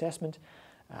an assessment.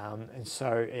 And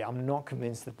so I'm not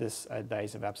convinced that this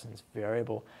days of absence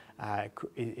variable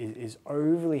is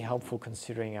overly helpful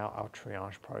considering our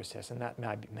triage process, and that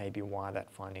may be why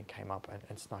that finding came up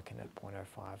and snuck in at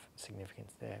 0.05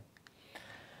 significance there.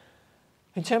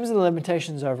 In terms of the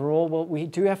limitations overall, well, we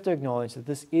do have to acknowledge that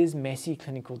this is messy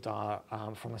clinical data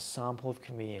from a sample of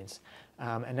convenience.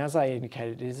 And as I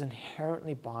indicated, it is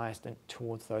inherently biased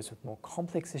towards those with more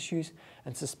complex issues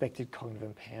and suspected cognitive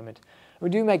impairment. We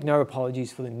do make no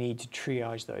apologies for the need to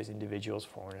triage those individuals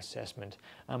for an assessment,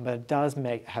 but it does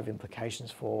have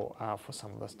implications for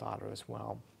some of this data as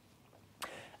well.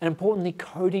 And importantly,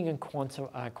 coding and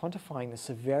quantifying the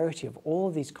severity of all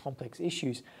of these complex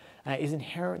issues is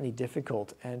inherently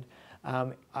difficult, and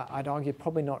I'd argue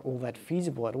probably not all that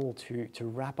feasible at all to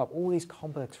wrap up all these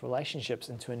complex relationships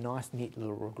into a nice, neat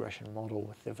little regression model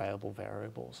with the available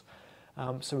variables.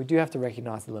 So we do have to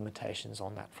recognise the limitations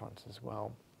on that front as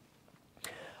well.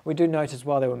 We do note as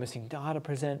well there were missing data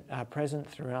present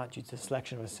throughout due to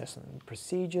selection of assessment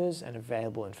procedures and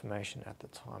available information at the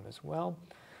time as well.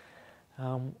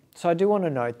 So I do want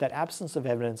to note that absence of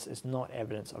evidence is not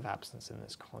evidence of absence in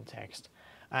this context.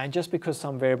 And just because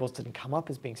some variables didn't come up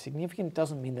as being significant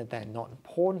doesn't mean that they're not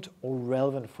important or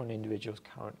relevant for an individual's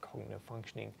current cognitive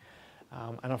functioning.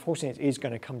 And unfortunately, it is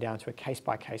going to come down to a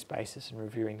case-by-case basis in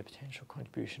reviewing the potential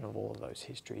contribution of all of those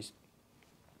histories.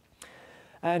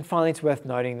 And finally, it's worth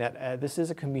noting that this is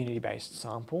a community-based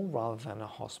sample rather than a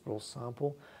hospital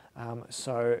sample.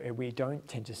 So we don't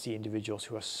tend to see individuals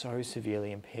who are so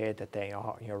severely impaired that they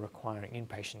are requiring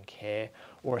inpatient care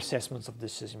or assessments of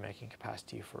decision-making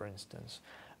capacity, for instance.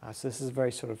 So this is a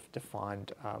very sort of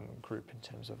defined group in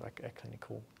terms of a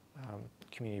clinical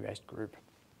community-based group.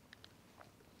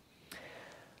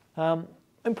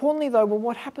 Importantly though, well,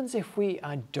 what happens if we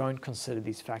don't consider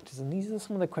these factors? And these are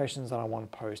some of the questions that I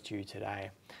want to pose to you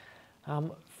today.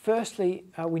 Firstly,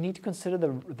 we need to consider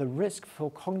the risk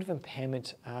for cognitive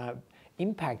impairment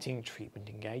impacting treatment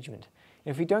engagement.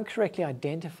 If we don't correctly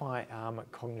identify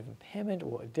cognitive impairment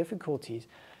or difficulties,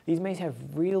 these may have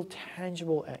real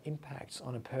tangible impacts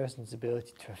on a person's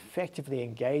ability to effectively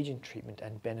engage in treatment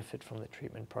and benefit from the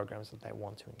treatment programs that they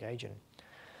want to engage in.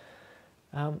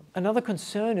 Another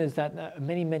concern is that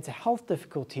many mental health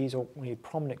difficulties or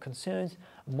prominent concerns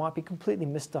might be completely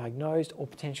misdiagnosed or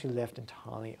potentially left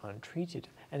entirely untreated.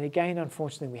 And again,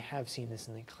 unfortunately, we have seen this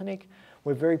in the clinic,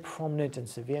 where very prominent and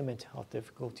severe mental health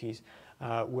difficulties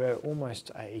were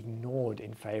almost ignored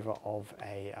in favour of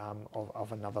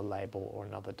another label or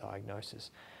another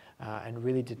diagnosis. And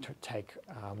really did take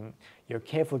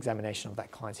careful examination of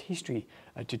that client's history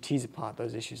to tease apart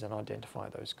those issues and identify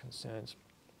those concerns.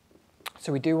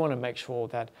 So we do want to make sure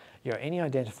that any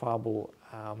identifiable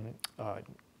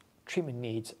treatment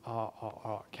needs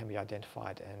can be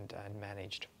identified and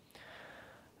managed.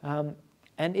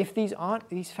 And if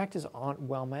these factors aren't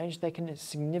well managed, they can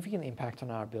significantly impact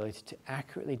on our ability to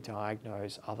accurately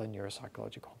diagnose other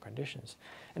neuropsychological conditions.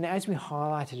 And as we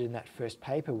highlighted in that first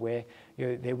paper, where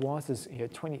there was this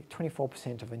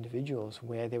 24% of individuals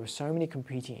where there were so many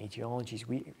competing etiologies,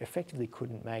 we effectively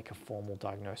couldn't make a formal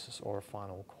diagnosis or a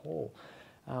final call.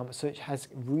 So it has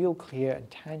real, clear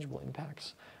and tangible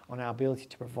impacts on our ability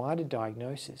to provide a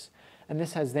diagnosis. And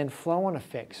this has then flow-on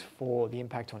effects for the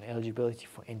impact on eligibility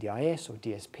for NDIS or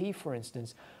DSP, for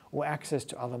instance, or access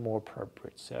to other more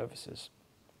appropriate services.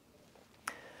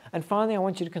 And finally, I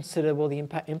want you to consider, well, the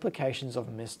implications of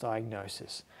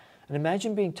misdiagnosis. And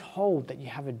imagine being told that you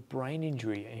have a brain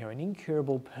injury, an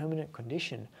incurable permanent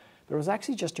condition, but it was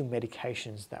actually just your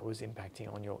medications that was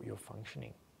impacting on your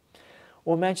functioning.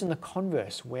 Or imagine the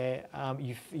converse, where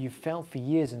you felt for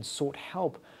years and sought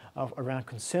help around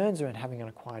concerns around having an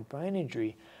acquired brain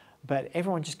injury, but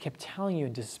everyone just kept telling you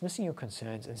and dismissing your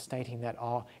concerns and stating that,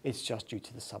 it's just due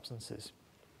to the substances.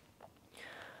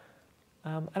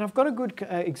 And I've got a good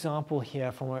example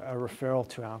here from a referral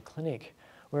to our clinic,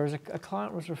 whereas a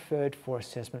client was referred for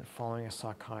assessment following a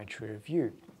psychiatry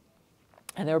review.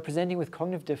 And they were presenting with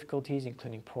cognitive difficulties,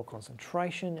 including poor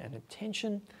concentration and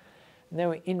attention. And they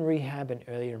were in rehab and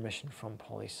early remission from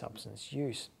polysubstance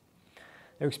use.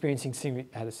 They were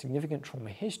had a significant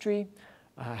trauma history,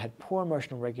 had poor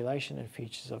emotional regulation and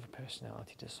features of a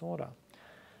personality disorder.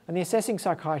 And the assessing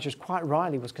psychiatrist quite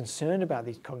rightly was concerned about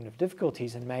these cognitive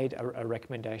difficulties and made a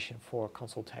recommendation for a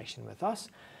consultation with us.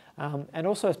 And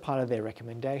also, as part of their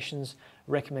recommendations,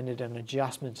 recommended an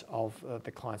adjustment of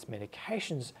the client's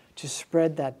medications to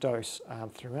spread that dose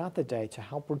throughout the day to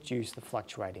help reduce the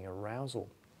fluctuating arousal.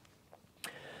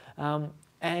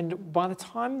 And by the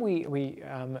time we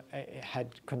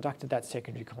had conducted that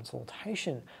secondary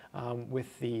consultation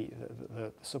with the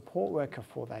support worker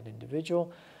for that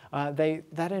individual, they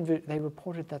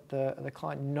reported that the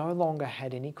client no longer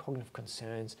had any cognitive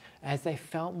concerns as they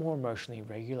felt more emotionally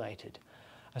regulated.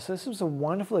 So this was a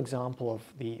wonderful example of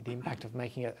the impact of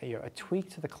making a tweak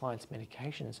to the client's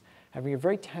medications, having a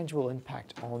very tangible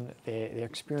impact on their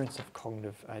experience of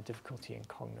cognitive difficulty and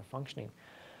cognitive functioning.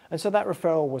 And so that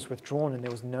referral was withdrawn and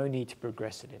there was no need to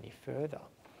progress it any further.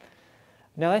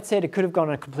 Now that said, it could have gone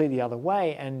a completely other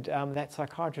way, and that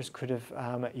psychiatrist could have,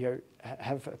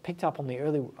 have picked up on the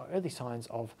early signs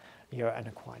of an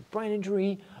acquired brain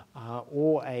injury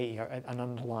or an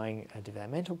underlying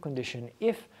developmental condition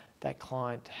if that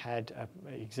client had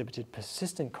exhibited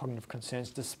persistent cognitive concerns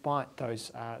despite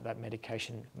those that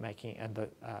medication making and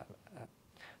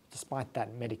despite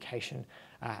that medication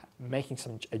making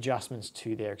some adjustments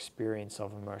to their experience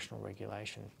of emotional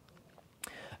regulation.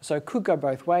 So it could go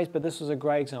both ways, but this was a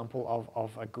great example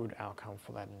of a good outcome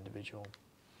for that individual.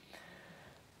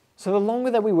 So the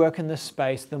longer that we work in this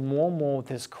space, the more and more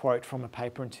this quote from a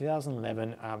paper in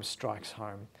 2011 strikes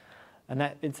home.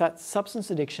 And it's that substance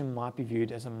addiction might be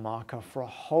viewed as a marker for a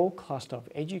whole cluster of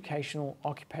educational,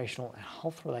 occupational, and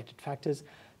health-related factors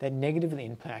that negatively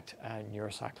impact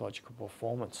neuropsychological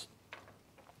performance.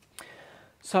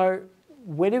 So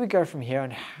where do we go from here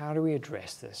and how do we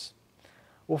address this?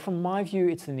 Well, from my view,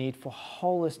 it's the need for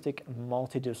holistic,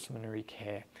 multidisciplinary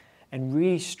care and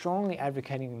really strongly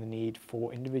advocating the need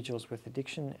for individuals with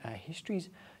addiction histories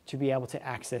to be able to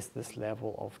access this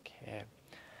level of care.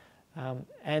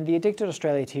 And the Addicted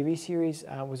Australia TV series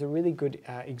was a really good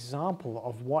example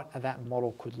of what that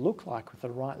model could look like with the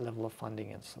right level of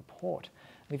funding and support.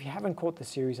 And if you haven't caught the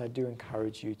series, I do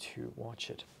encourage you to watch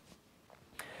it.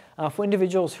 For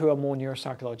individuals who are more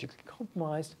neuropsychologically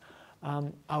compromised,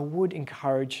 I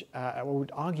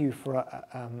would argue for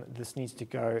this needs to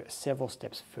go several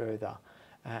steps further.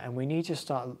 And we need to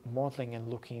start modelling and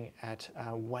looking at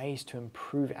ways to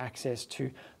improve access to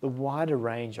the wider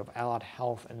range of allied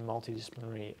health and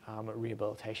multidisciplinary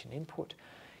rehabilitation input,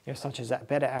 such as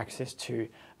better access to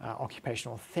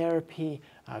occupational therapy,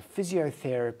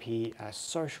 physiotherapy,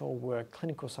 social work,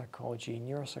 clinical psychology,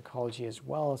 neuropsychology, as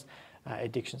well as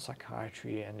addiction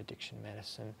psychiatry and addiction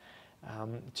medicine,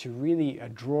 to really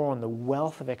draw on the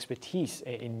wealth of expertise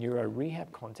in neuro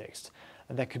rehab context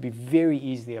that could be very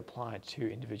easily applied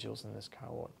to individuals in this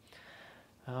cohort.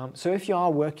 So if you are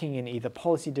working in either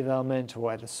policy development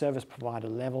or at a service provider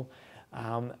level,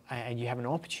 and you have an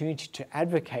opportunity to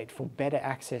advocate for better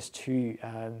access to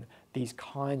these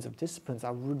kinds of disciplines,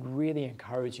 I would really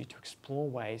encourage you to explore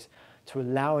ways to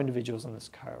allow individuals in this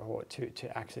cohort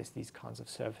to access these kinds of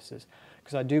services,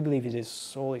 because I do believe it is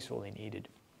sorely needed.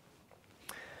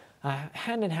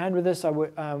 Hand in hand with this,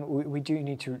 we do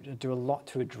need to do a lot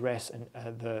to address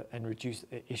and reduce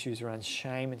issues around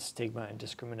shame and stigma and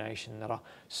discrimination that are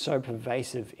so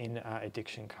pervasive in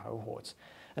addiction cohorts.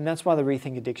 And that's why the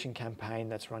Rethink Addiction campaign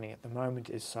that's running at the moment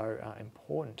is so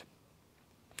important.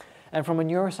 And from a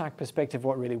neuropsych perspective,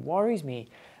 what really worries me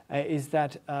is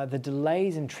that the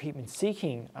delays in treatment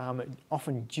seeking,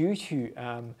 often due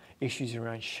to issues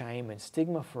around shame and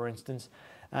stigma, for instance,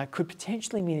 could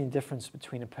potentially mean the difference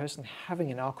between a person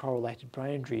having an alcohol-related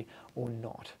brain injury or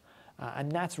not. And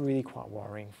that's really quite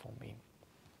worrying for me.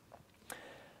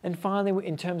 And finally,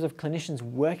 in terms of clinicians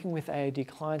working with AOD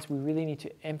clients, we really need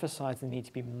to emphasize the need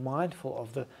to be mindful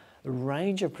of the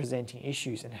range of presenting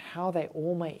issues and how they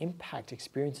all may impact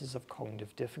experiences of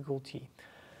cognitive difficulty.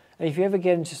 And if you ever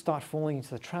get into start falling into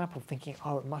the trap of thinking,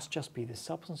 oh, it must just be the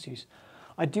substance use,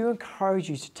 I do encourage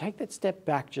you to take that step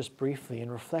back just briefly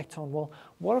and reflect on, well,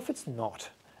 what if it's not?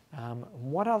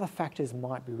 What other factors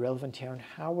might be relevant here, and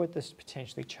how would this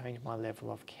potentially change my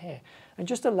level of care? And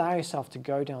just allow yourself to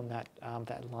go down that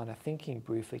line of thinking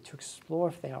briefly to explore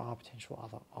if there are potential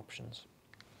other options.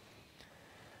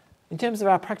 In terms of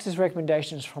our practice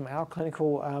recommendations from our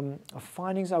clinical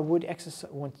findings, I would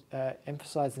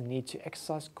emphasize the need to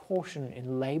exercise caution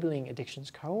in labelling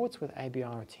addictions cohorts with ABI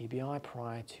or TBI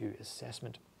prior to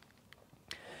assessment.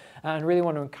 And really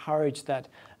want to encourage that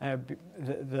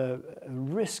the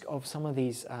risk of some of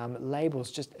these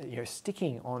labels just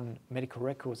sticking on medical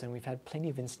records, and we've had plenty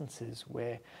of instances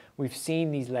where we've seen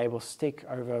these labels stick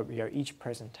over each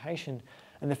presentation,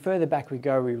 and the further back we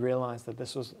go, we realise that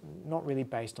this was not really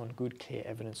based on good, clear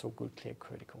evidence or good, clear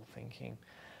critical thinking.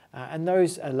 And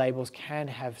those labels can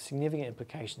have significant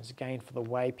implications, again, for the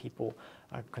way people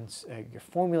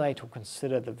formulate or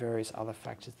consider the various other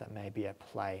factors that may be at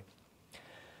play.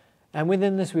 And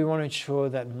within this, we want to ensure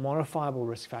that modifiable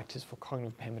risk factors for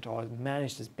cognitive impairment are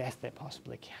managed as best they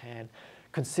possibly can,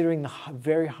 considering the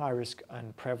very high risk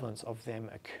and prevalence of them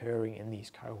occurring in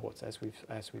these cohorts, as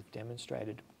we've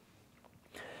demonstrated.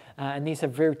 And these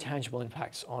have very tangible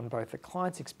impacts on both the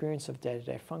client's experience of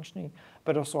day-to-day functioning,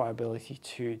 but also our ability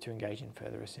to engage in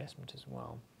further assessment as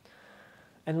well.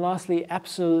 And lastly,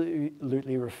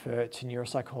 absolutely refer to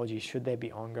neuropsychology should there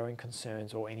be ongoing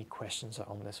concerns or any questions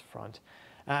on this front.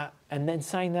 And then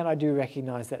saying that, I do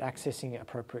recognise that accessing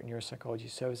appropriate neuropsychology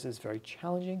services is very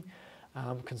challenging,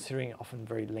 considering often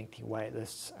very lengthy wait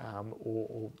lists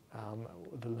or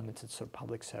the limited sort of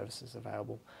public services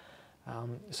available.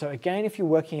 So again, if you're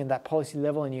working at that policy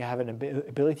level and you have an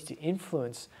ability to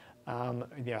influence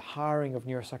hiring of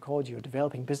neuropsychology or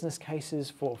developing business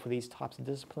cases for these types of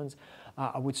disciplines,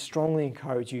 I would strongly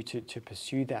encourage you to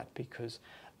pursue that, because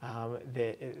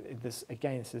this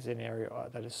is an area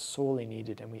that is sorely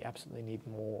needed, and we absolutely need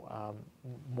more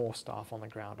staff on the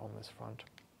ground on this front.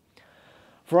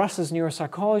 For us as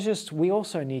neuropsychologists, we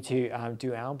also need to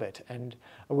do our bit, and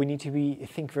we need to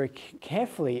think very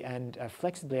carefully and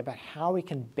flexibly about how we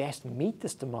can best meet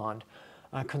this demand,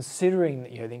 considering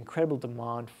the incredible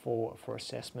demand for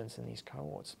assessments in these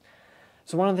cohorts.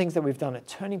 So one of the things that we've done at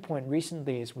Turning Point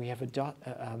recently is we have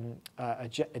adapted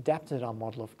our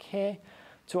model of care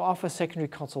to offer secondary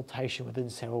consultation within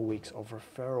several weeks of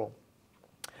referral.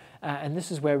 And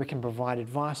this is where we can provide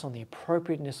advice on the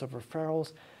appropriateness of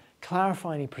referrals,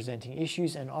 clarify any presenting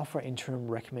issues, and offer interim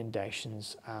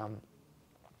recommendations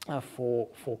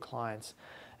for clients.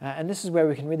 And this is where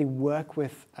we can really work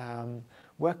with the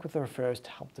referrers to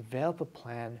help develop a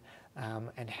plan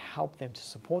and help them to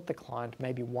support the client,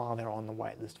 maybe while they're on the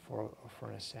wait list for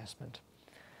an assessment.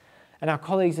 And our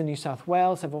colleagues in New South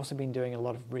Wales have also been doing a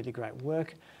lot of really great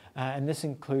work, and this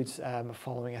includes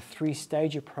following a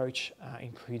three-stage approach,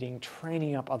 including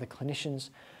training up other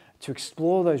clinicians to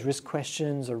explore those risk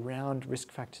questions around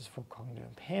risk factors for cognitive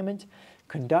impairment,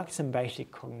 conduct some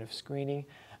basic cognitive screening,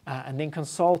 and then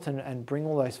consult and bring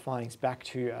all those findings back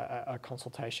to a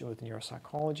consultation with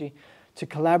neuropsychology to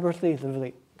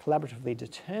collaboratively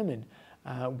determine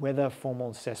whether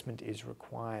formal assessment is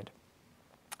required.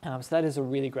 So that is a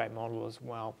really great model as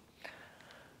well.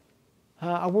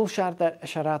 I will shout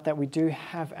out that we do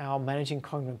have our Managing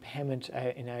Cognitive Impairment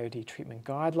in AOD treatment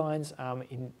guidelines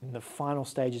in the final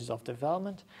stages of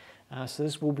development. So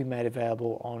this will be made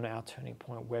available on our Turning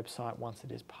Point website once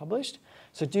it is published.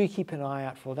 So do keep an eye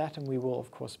out for that, and we will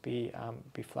of course be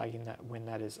flagging that when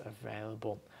that is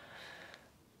available.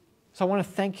 So I want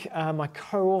to thank my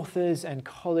co-authors and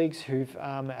colleagues who've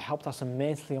helped us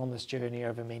immensely on this journey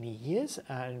over many years,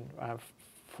 and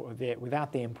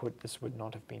without their input this would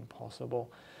not have been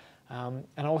possible. And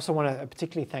I also want to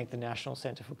particularly thank the National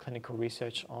Centre for Clinical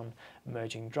Research on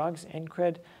Emerging Drugs,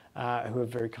 NCRED, who have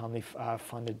very kindly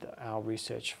funded our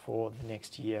research for the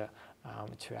next year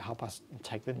to help us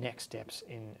take the next steps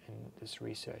in this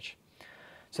research.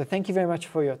 So thank you very much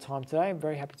for your time today. I'm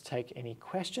very happy to take any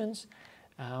questions.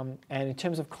 And in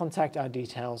terms of contact, our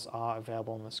details are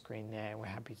available on the screen there. We're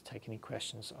happy to take any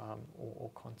questions or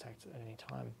contact at any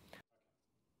time.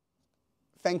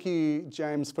 Thank you,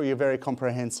 James, for your very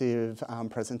comprehensive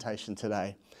presentation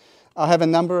today. I have a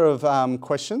number of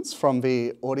questions from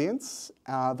the audience.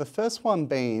 The first one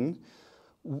being,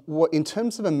 in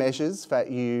terms of the measures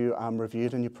that you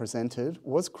reviewed and you presented,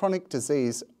 was chronic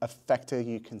disease a factor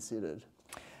you considered?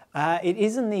 It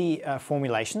is in the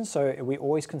formulation, so we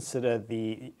always consider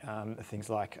the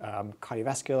things like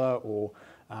cardiovascular or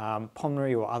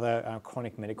pulmonary or other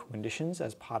chronic medical conditions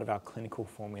as part of our clinical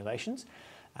formulations.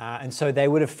 And so they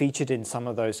would have featured in some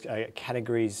of those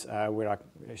categories where I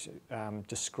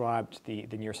described the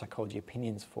neuropsychology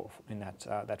opinions in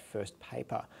that first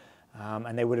paper.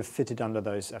 And they would have fitted under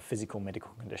those physical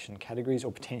medical condition categories,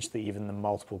 or potentially even the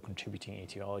multiple contributing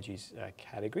etiologies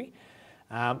category.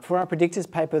 For our predictors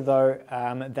paper, though,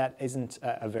 that isn't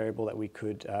a variable that we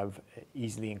could have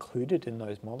easily included in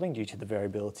those modelling due to the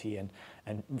variability and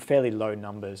fairly low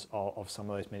numbers of some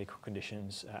of those medical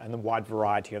conditions and the wide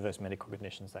variety of those medical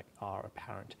conditions that are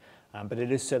apparent. But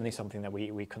it is certainly something that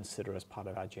we consider as part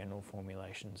of our general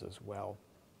formulations as well.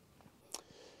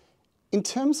 In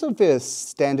terms of this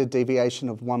standard deviation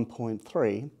of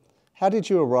 1.3, how did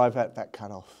you arrive at that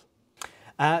cutoff?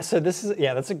 So this is,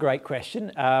 that's a great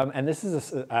question. And this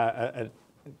is a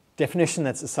definition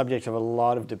that's a subject of a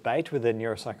lot of debate within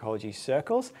neuropsychology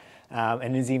circles,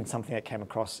 and is even something that came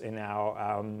across in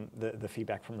our the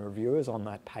feedback from reviewers on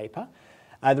that paper.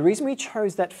 The reason we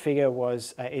chose that figure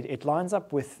was it lines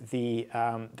up with the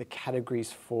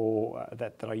categories for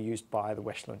that are used by the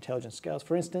Wechsler intelligence scales,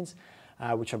 for instance,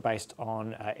 which are based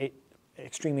on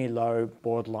extremely low,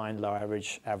 borderline, low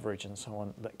average, average, and so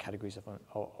on, the categories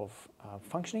of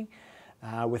functioning.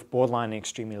 with borderline and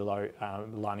extremely low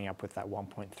lining up with that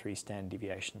 1.3 standard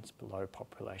deviations below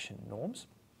population norms.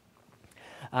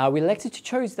 We elected to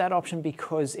choose that option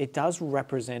because it does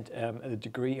represent a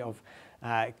degree of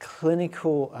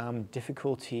clinical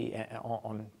difficulty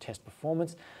on test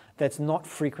performance that's not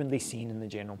frequently seen in the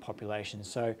general population.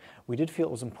 So we did feel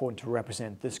it was important to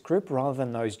represent this group rather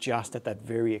than those just at that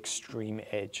very extreme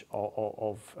edge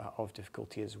of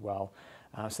difficulty as well.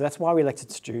 So that's why we elected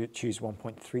to choose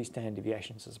 1.3 standard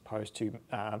deviations as opposed to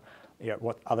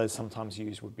what others sometimes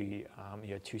use would be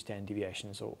 2 standard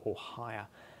deviations or higher.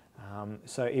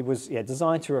 So it was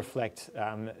designed to reflect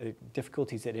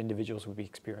difficulties that individuals would be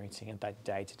experiencing at that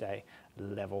day-to-day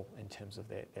level in terms of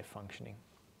their functioning.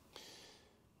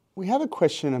 We have a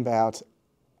question about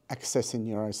accessing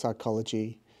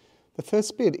neuropsychology. The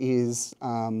first bit is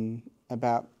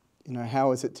about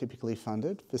how is it typically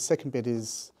funded? The second bit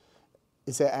is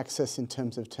there access in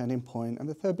terms of turning point? And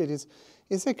the third bit is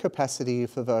there capacity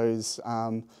for those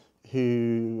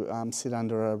who sit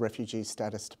under a refugee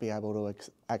status to be able to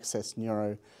access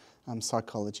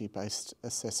neuropsychology-based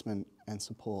assessment and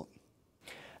support?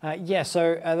 So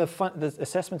the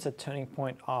assessments at Turning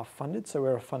Point are funded, so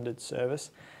we're a funded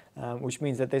service, which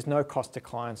means that there's no cost to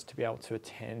clients to be able to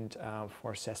attend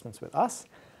for assessments with us.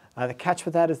 The catch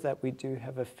with that is that we do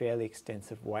have a fairly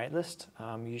extensive wait list,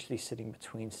 usually sitting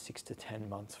between 6 to 10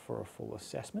 months for a full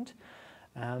assessment.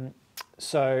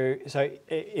 So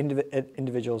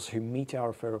individuals who meet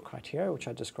our referral criteria, which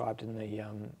I described in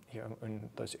in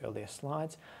those earlier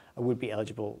slides, would be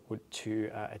eligible to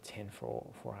attend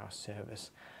for our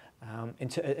service.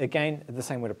 Again, the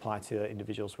same would apply to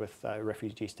individuals with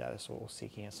refugee status or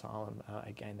seeking asylum.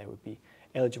 Again, they would be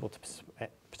eligible to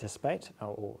participate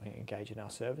or engage in our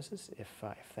services if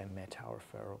they met our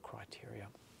referral criteria.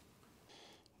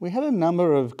 We had a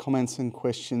number of comments and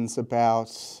questions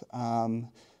about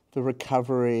the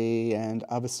recovery and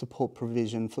other support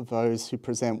provision for those who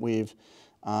present with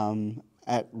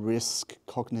at-risk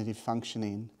cognitive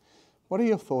functioning. What are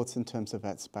your thoughts in terms of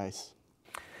that space?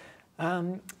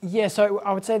 So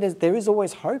I would say there is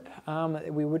always hope.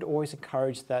 We would always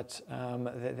encourage that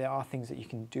there are things that you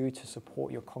can do to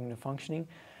support your cognitive functioning.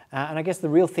 And I guess the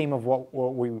real theme of what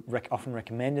we often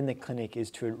recommend in the clinic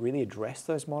is to really address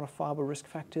those modifiable risk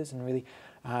factors and really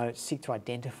seek to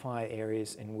identify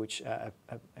areas in which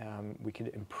we could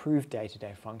improve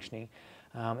day-to-day functioning.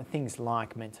 Things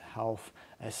like mental health,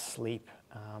 sleep,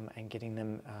 and getting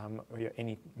them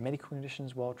any medical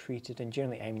conditions well treated, and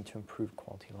generally aiming to improve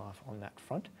quality of life on that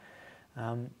front.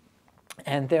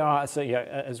 And there are,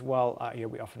 as well,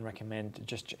 we often recommend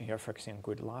just focusing on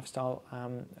good lifestyle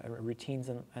routines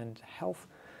and health,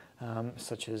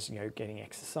 such as getting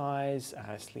exercise,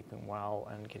 sleeping well,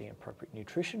 and getting appropriate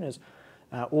nutrition, as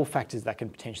all factors that can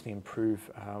potentially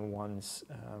improve one's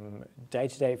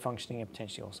day-to-day functioning and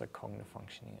potentially also cognitive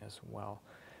functioning as well.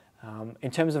 In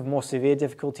terms of more severe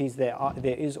difficulties, there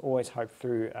is always hope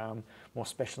through more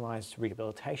specialised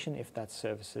rehabilitation if those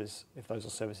are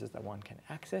services that one can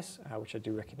access, which I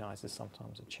do recognise is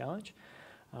sometimes a challenge.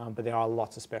 But there are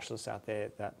lots of specialists out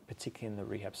there that, particularly in the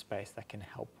rehab space, that can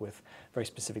help with very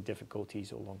specific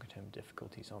difficulties or longer-term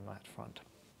difficulties on that front.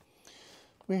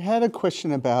 We had a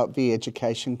question about the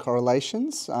education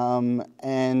correlations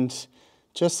and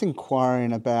just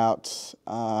inquiring about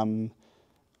the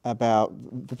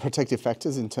protective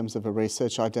factors in terms of a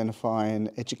research identifying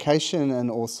education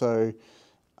and also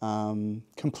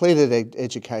completed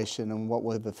education, and what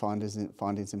were the findings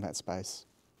in that space?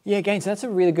 Yeah, again, so that's a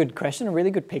really good question, a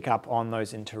really good pick up on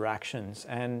those interactions.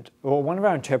 And one of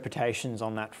our interpretations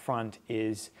on that front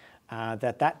is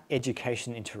that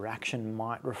education interaction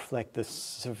might reflect the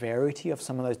severity of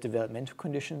some of those developmental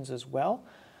conditions as well.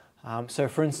 So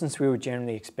for instance, we would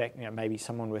generally expect maybe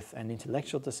someone with an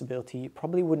intellectual disability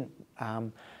probably wouldn't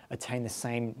attain the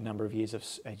same number of years of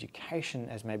education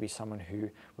as maybe someone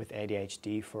with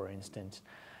ADHD, for instance.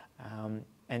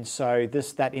 And so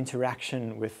that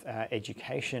interaction with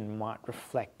education might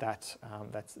reflect that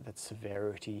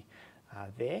severity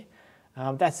there.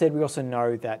 That said, we also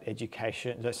know that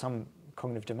some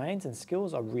cognitive domains and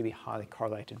skills are really highly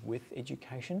correlated with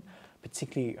education,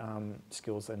 particularly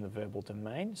skills in the verbal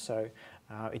domain. So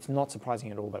it's not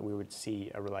surprising at all that we would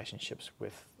see relationships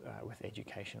with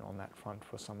education on that front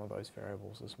for some of those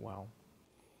variables as well.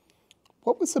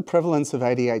 What was the prevalence of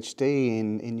ADHD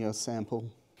in your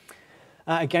sample?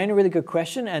 Again, a really good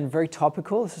question and very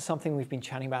topical. This is something we've been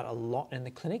chatting about a lot in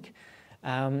the clinic.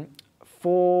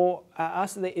 For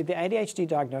us, the ADHD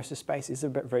diagnosis space is a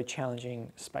very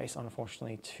challenging space,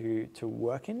 unfortunately, to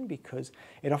work in, because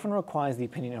it often requires the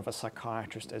opinion of a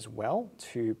psychiatrist as well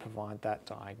to provide that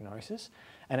diagnosis.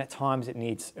 and at times it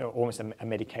needs almost a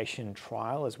medication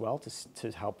trial as well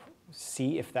to help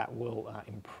see if that will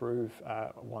improve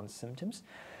one's symptoms.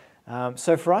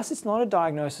 So for us, it's not a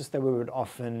diagnosis that we would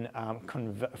often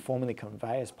formally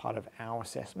convey as part of our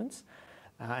assessments,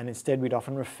 and instead we'd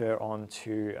often refer on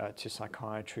to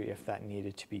psychiatry if that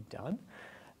needed to be done.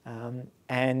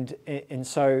 And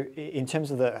so in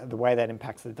terms of the way that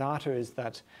impacts the data is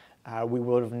that we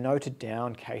would have noted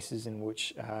down cases in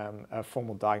which a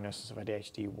formal diagnosis of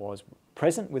ADHD was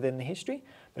present within the history,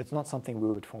 but it's not something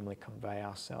we would formally convey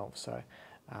ourselves. So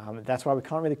that's why we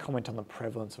can't really comment on the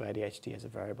prevalence of ADHD as a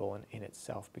variable in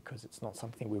itself, because it's not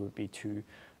something we would be too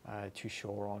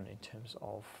sure on in terms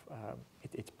of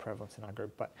its prevalence in our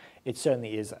group. But it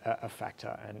certainly is a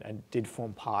factor and did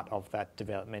form part of that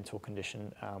developmental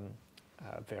condition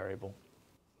variable.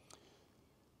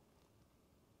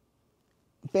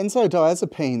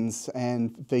 Benzodiazepines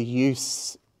and the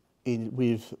use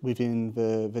within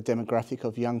the demographic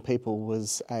of young people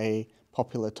was a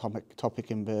popular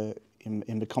topic in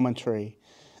the commentary,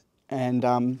 and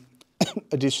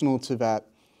additional to that,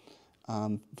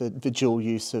 the dual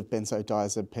use of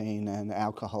benzodiazepine and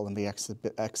alcohol and the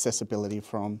accessibility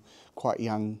from quite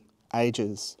young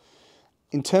ages.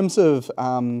 In terms of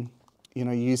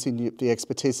using the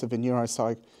expertise of the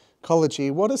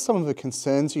neuropsychology, what are some of the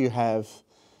concerns you have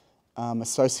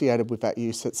associated with that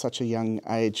use at such a young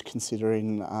age,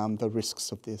 considering the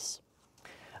risks of this?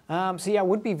 So yeah, I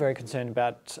would be very concerned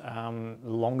about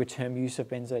longer term use of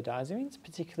benzodiazepines,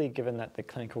 particularly given that the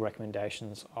clinical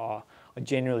recommendations are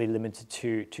generally limited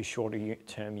to shorter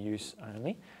term use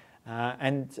only.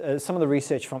 And some of the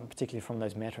research, particularly from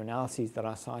those meta-analyses that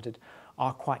I cited,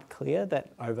 are quite clear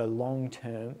that over the long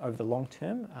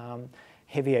term,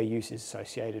 heavier use is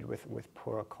associated with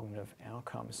poorer cognitive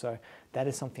outcomes. So that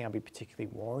is something I'll be particularly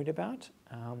worried about.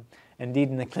 Indeed,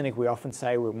 in the clinic, we often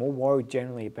say we're more worried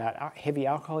generally about heavy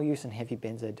alcohol use and heavy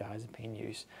benzodiazepine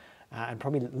use, and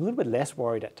probably a little bit less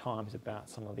worried at times about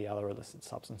some of the other illicit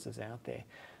substances out there.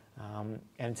 And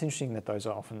it's interesting that those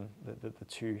are often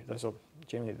those are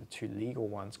generally the two legal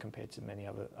ones compared to many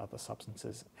other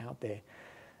substances out there.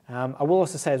 I will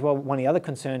also say as well, one of the other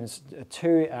concerns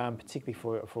too, particularly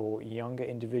for younger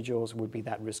individuals, would be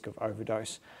that risk of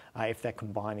overdose if they're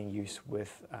combining use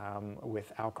with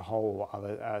alcohol or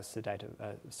other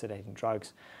sedating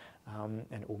drugs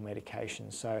or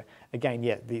medications. So again,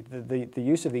 yeah, the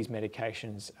use of these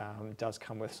medications does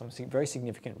come with some very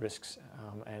significant risks,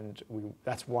 and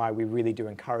that's why we really do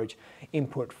encourage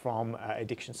input from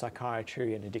addiction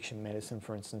psychiatry and addiction medicine,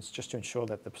 for instance, just to ensure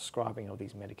that the prescribing of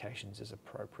these medications is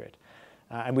appropriate.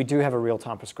 And we do have a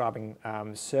real-time prescribing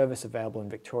service available in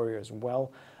Victoria as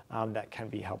well, that can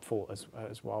be helpful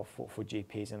as well for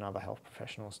GPs and other health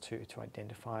professionals to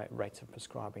identify rates of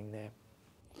prescribing there.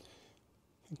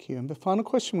 Thank you. And the final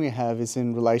question we have is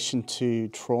in relation to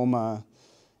trauma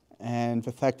and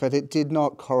the fact that it did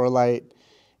not correlate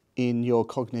in your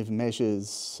cognitive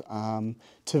measures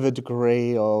to the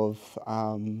degree of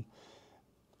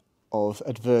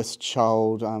adverse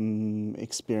child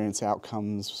experience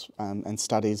outcomes and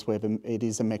studies where it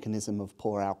is a mechanism of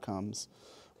poor outcomes.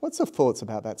 What's your thoughts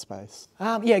about that space?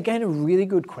 Yeah, again, a really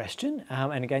good question,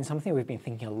 and again, something we've been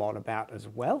thinking a lot about as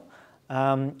well.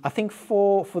 I think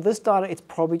for this data, it's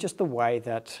probably just the way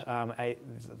that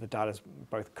the data is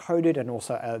both coded and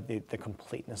also the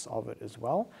completeness of it as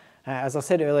well. As I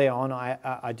said earlier on,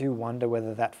 I do wonder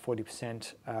whether that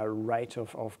 40% rate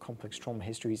of complex trauma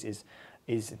histories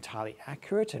is entirely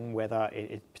accurate, and whether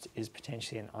it is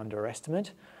potentially an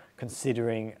underestimate,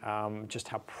 considering just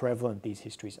how prevalent these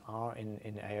histories are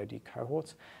in AOD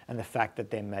cohorts, and the fact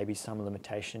that there may be some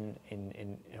limitation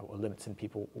or limits in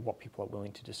what people are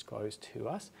willing to disclose to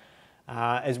us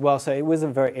as well. So it was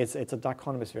it's a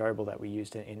dichotomous variable that we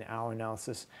used in our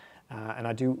analysis, and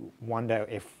I do wonder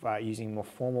if using more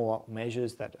formal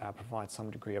measures that provide some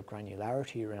degree of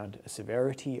granularity around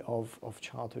severity of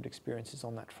childhood experiences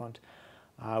on that front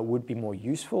would be more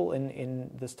useful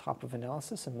in this type of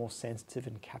analysis and more sensitive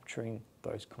in capturing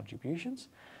those contributions.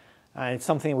 It's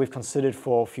something we've considered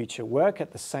for future work.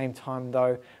 At the same time,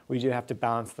 though, we do have to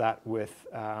balance that with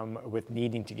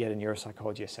needing to get a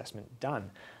neuropsychology assessment done.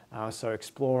 So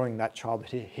exploring that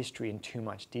childhood history in too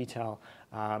much detail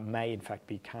may in fact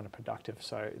be counterproductive.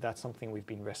 So that's something we've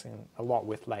been wrestling a lot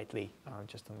with lately,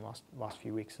 just in the last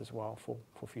few weeks as well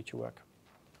for future work.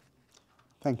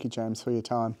 Thank you, James, for your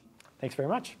time. Thanks very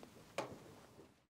much.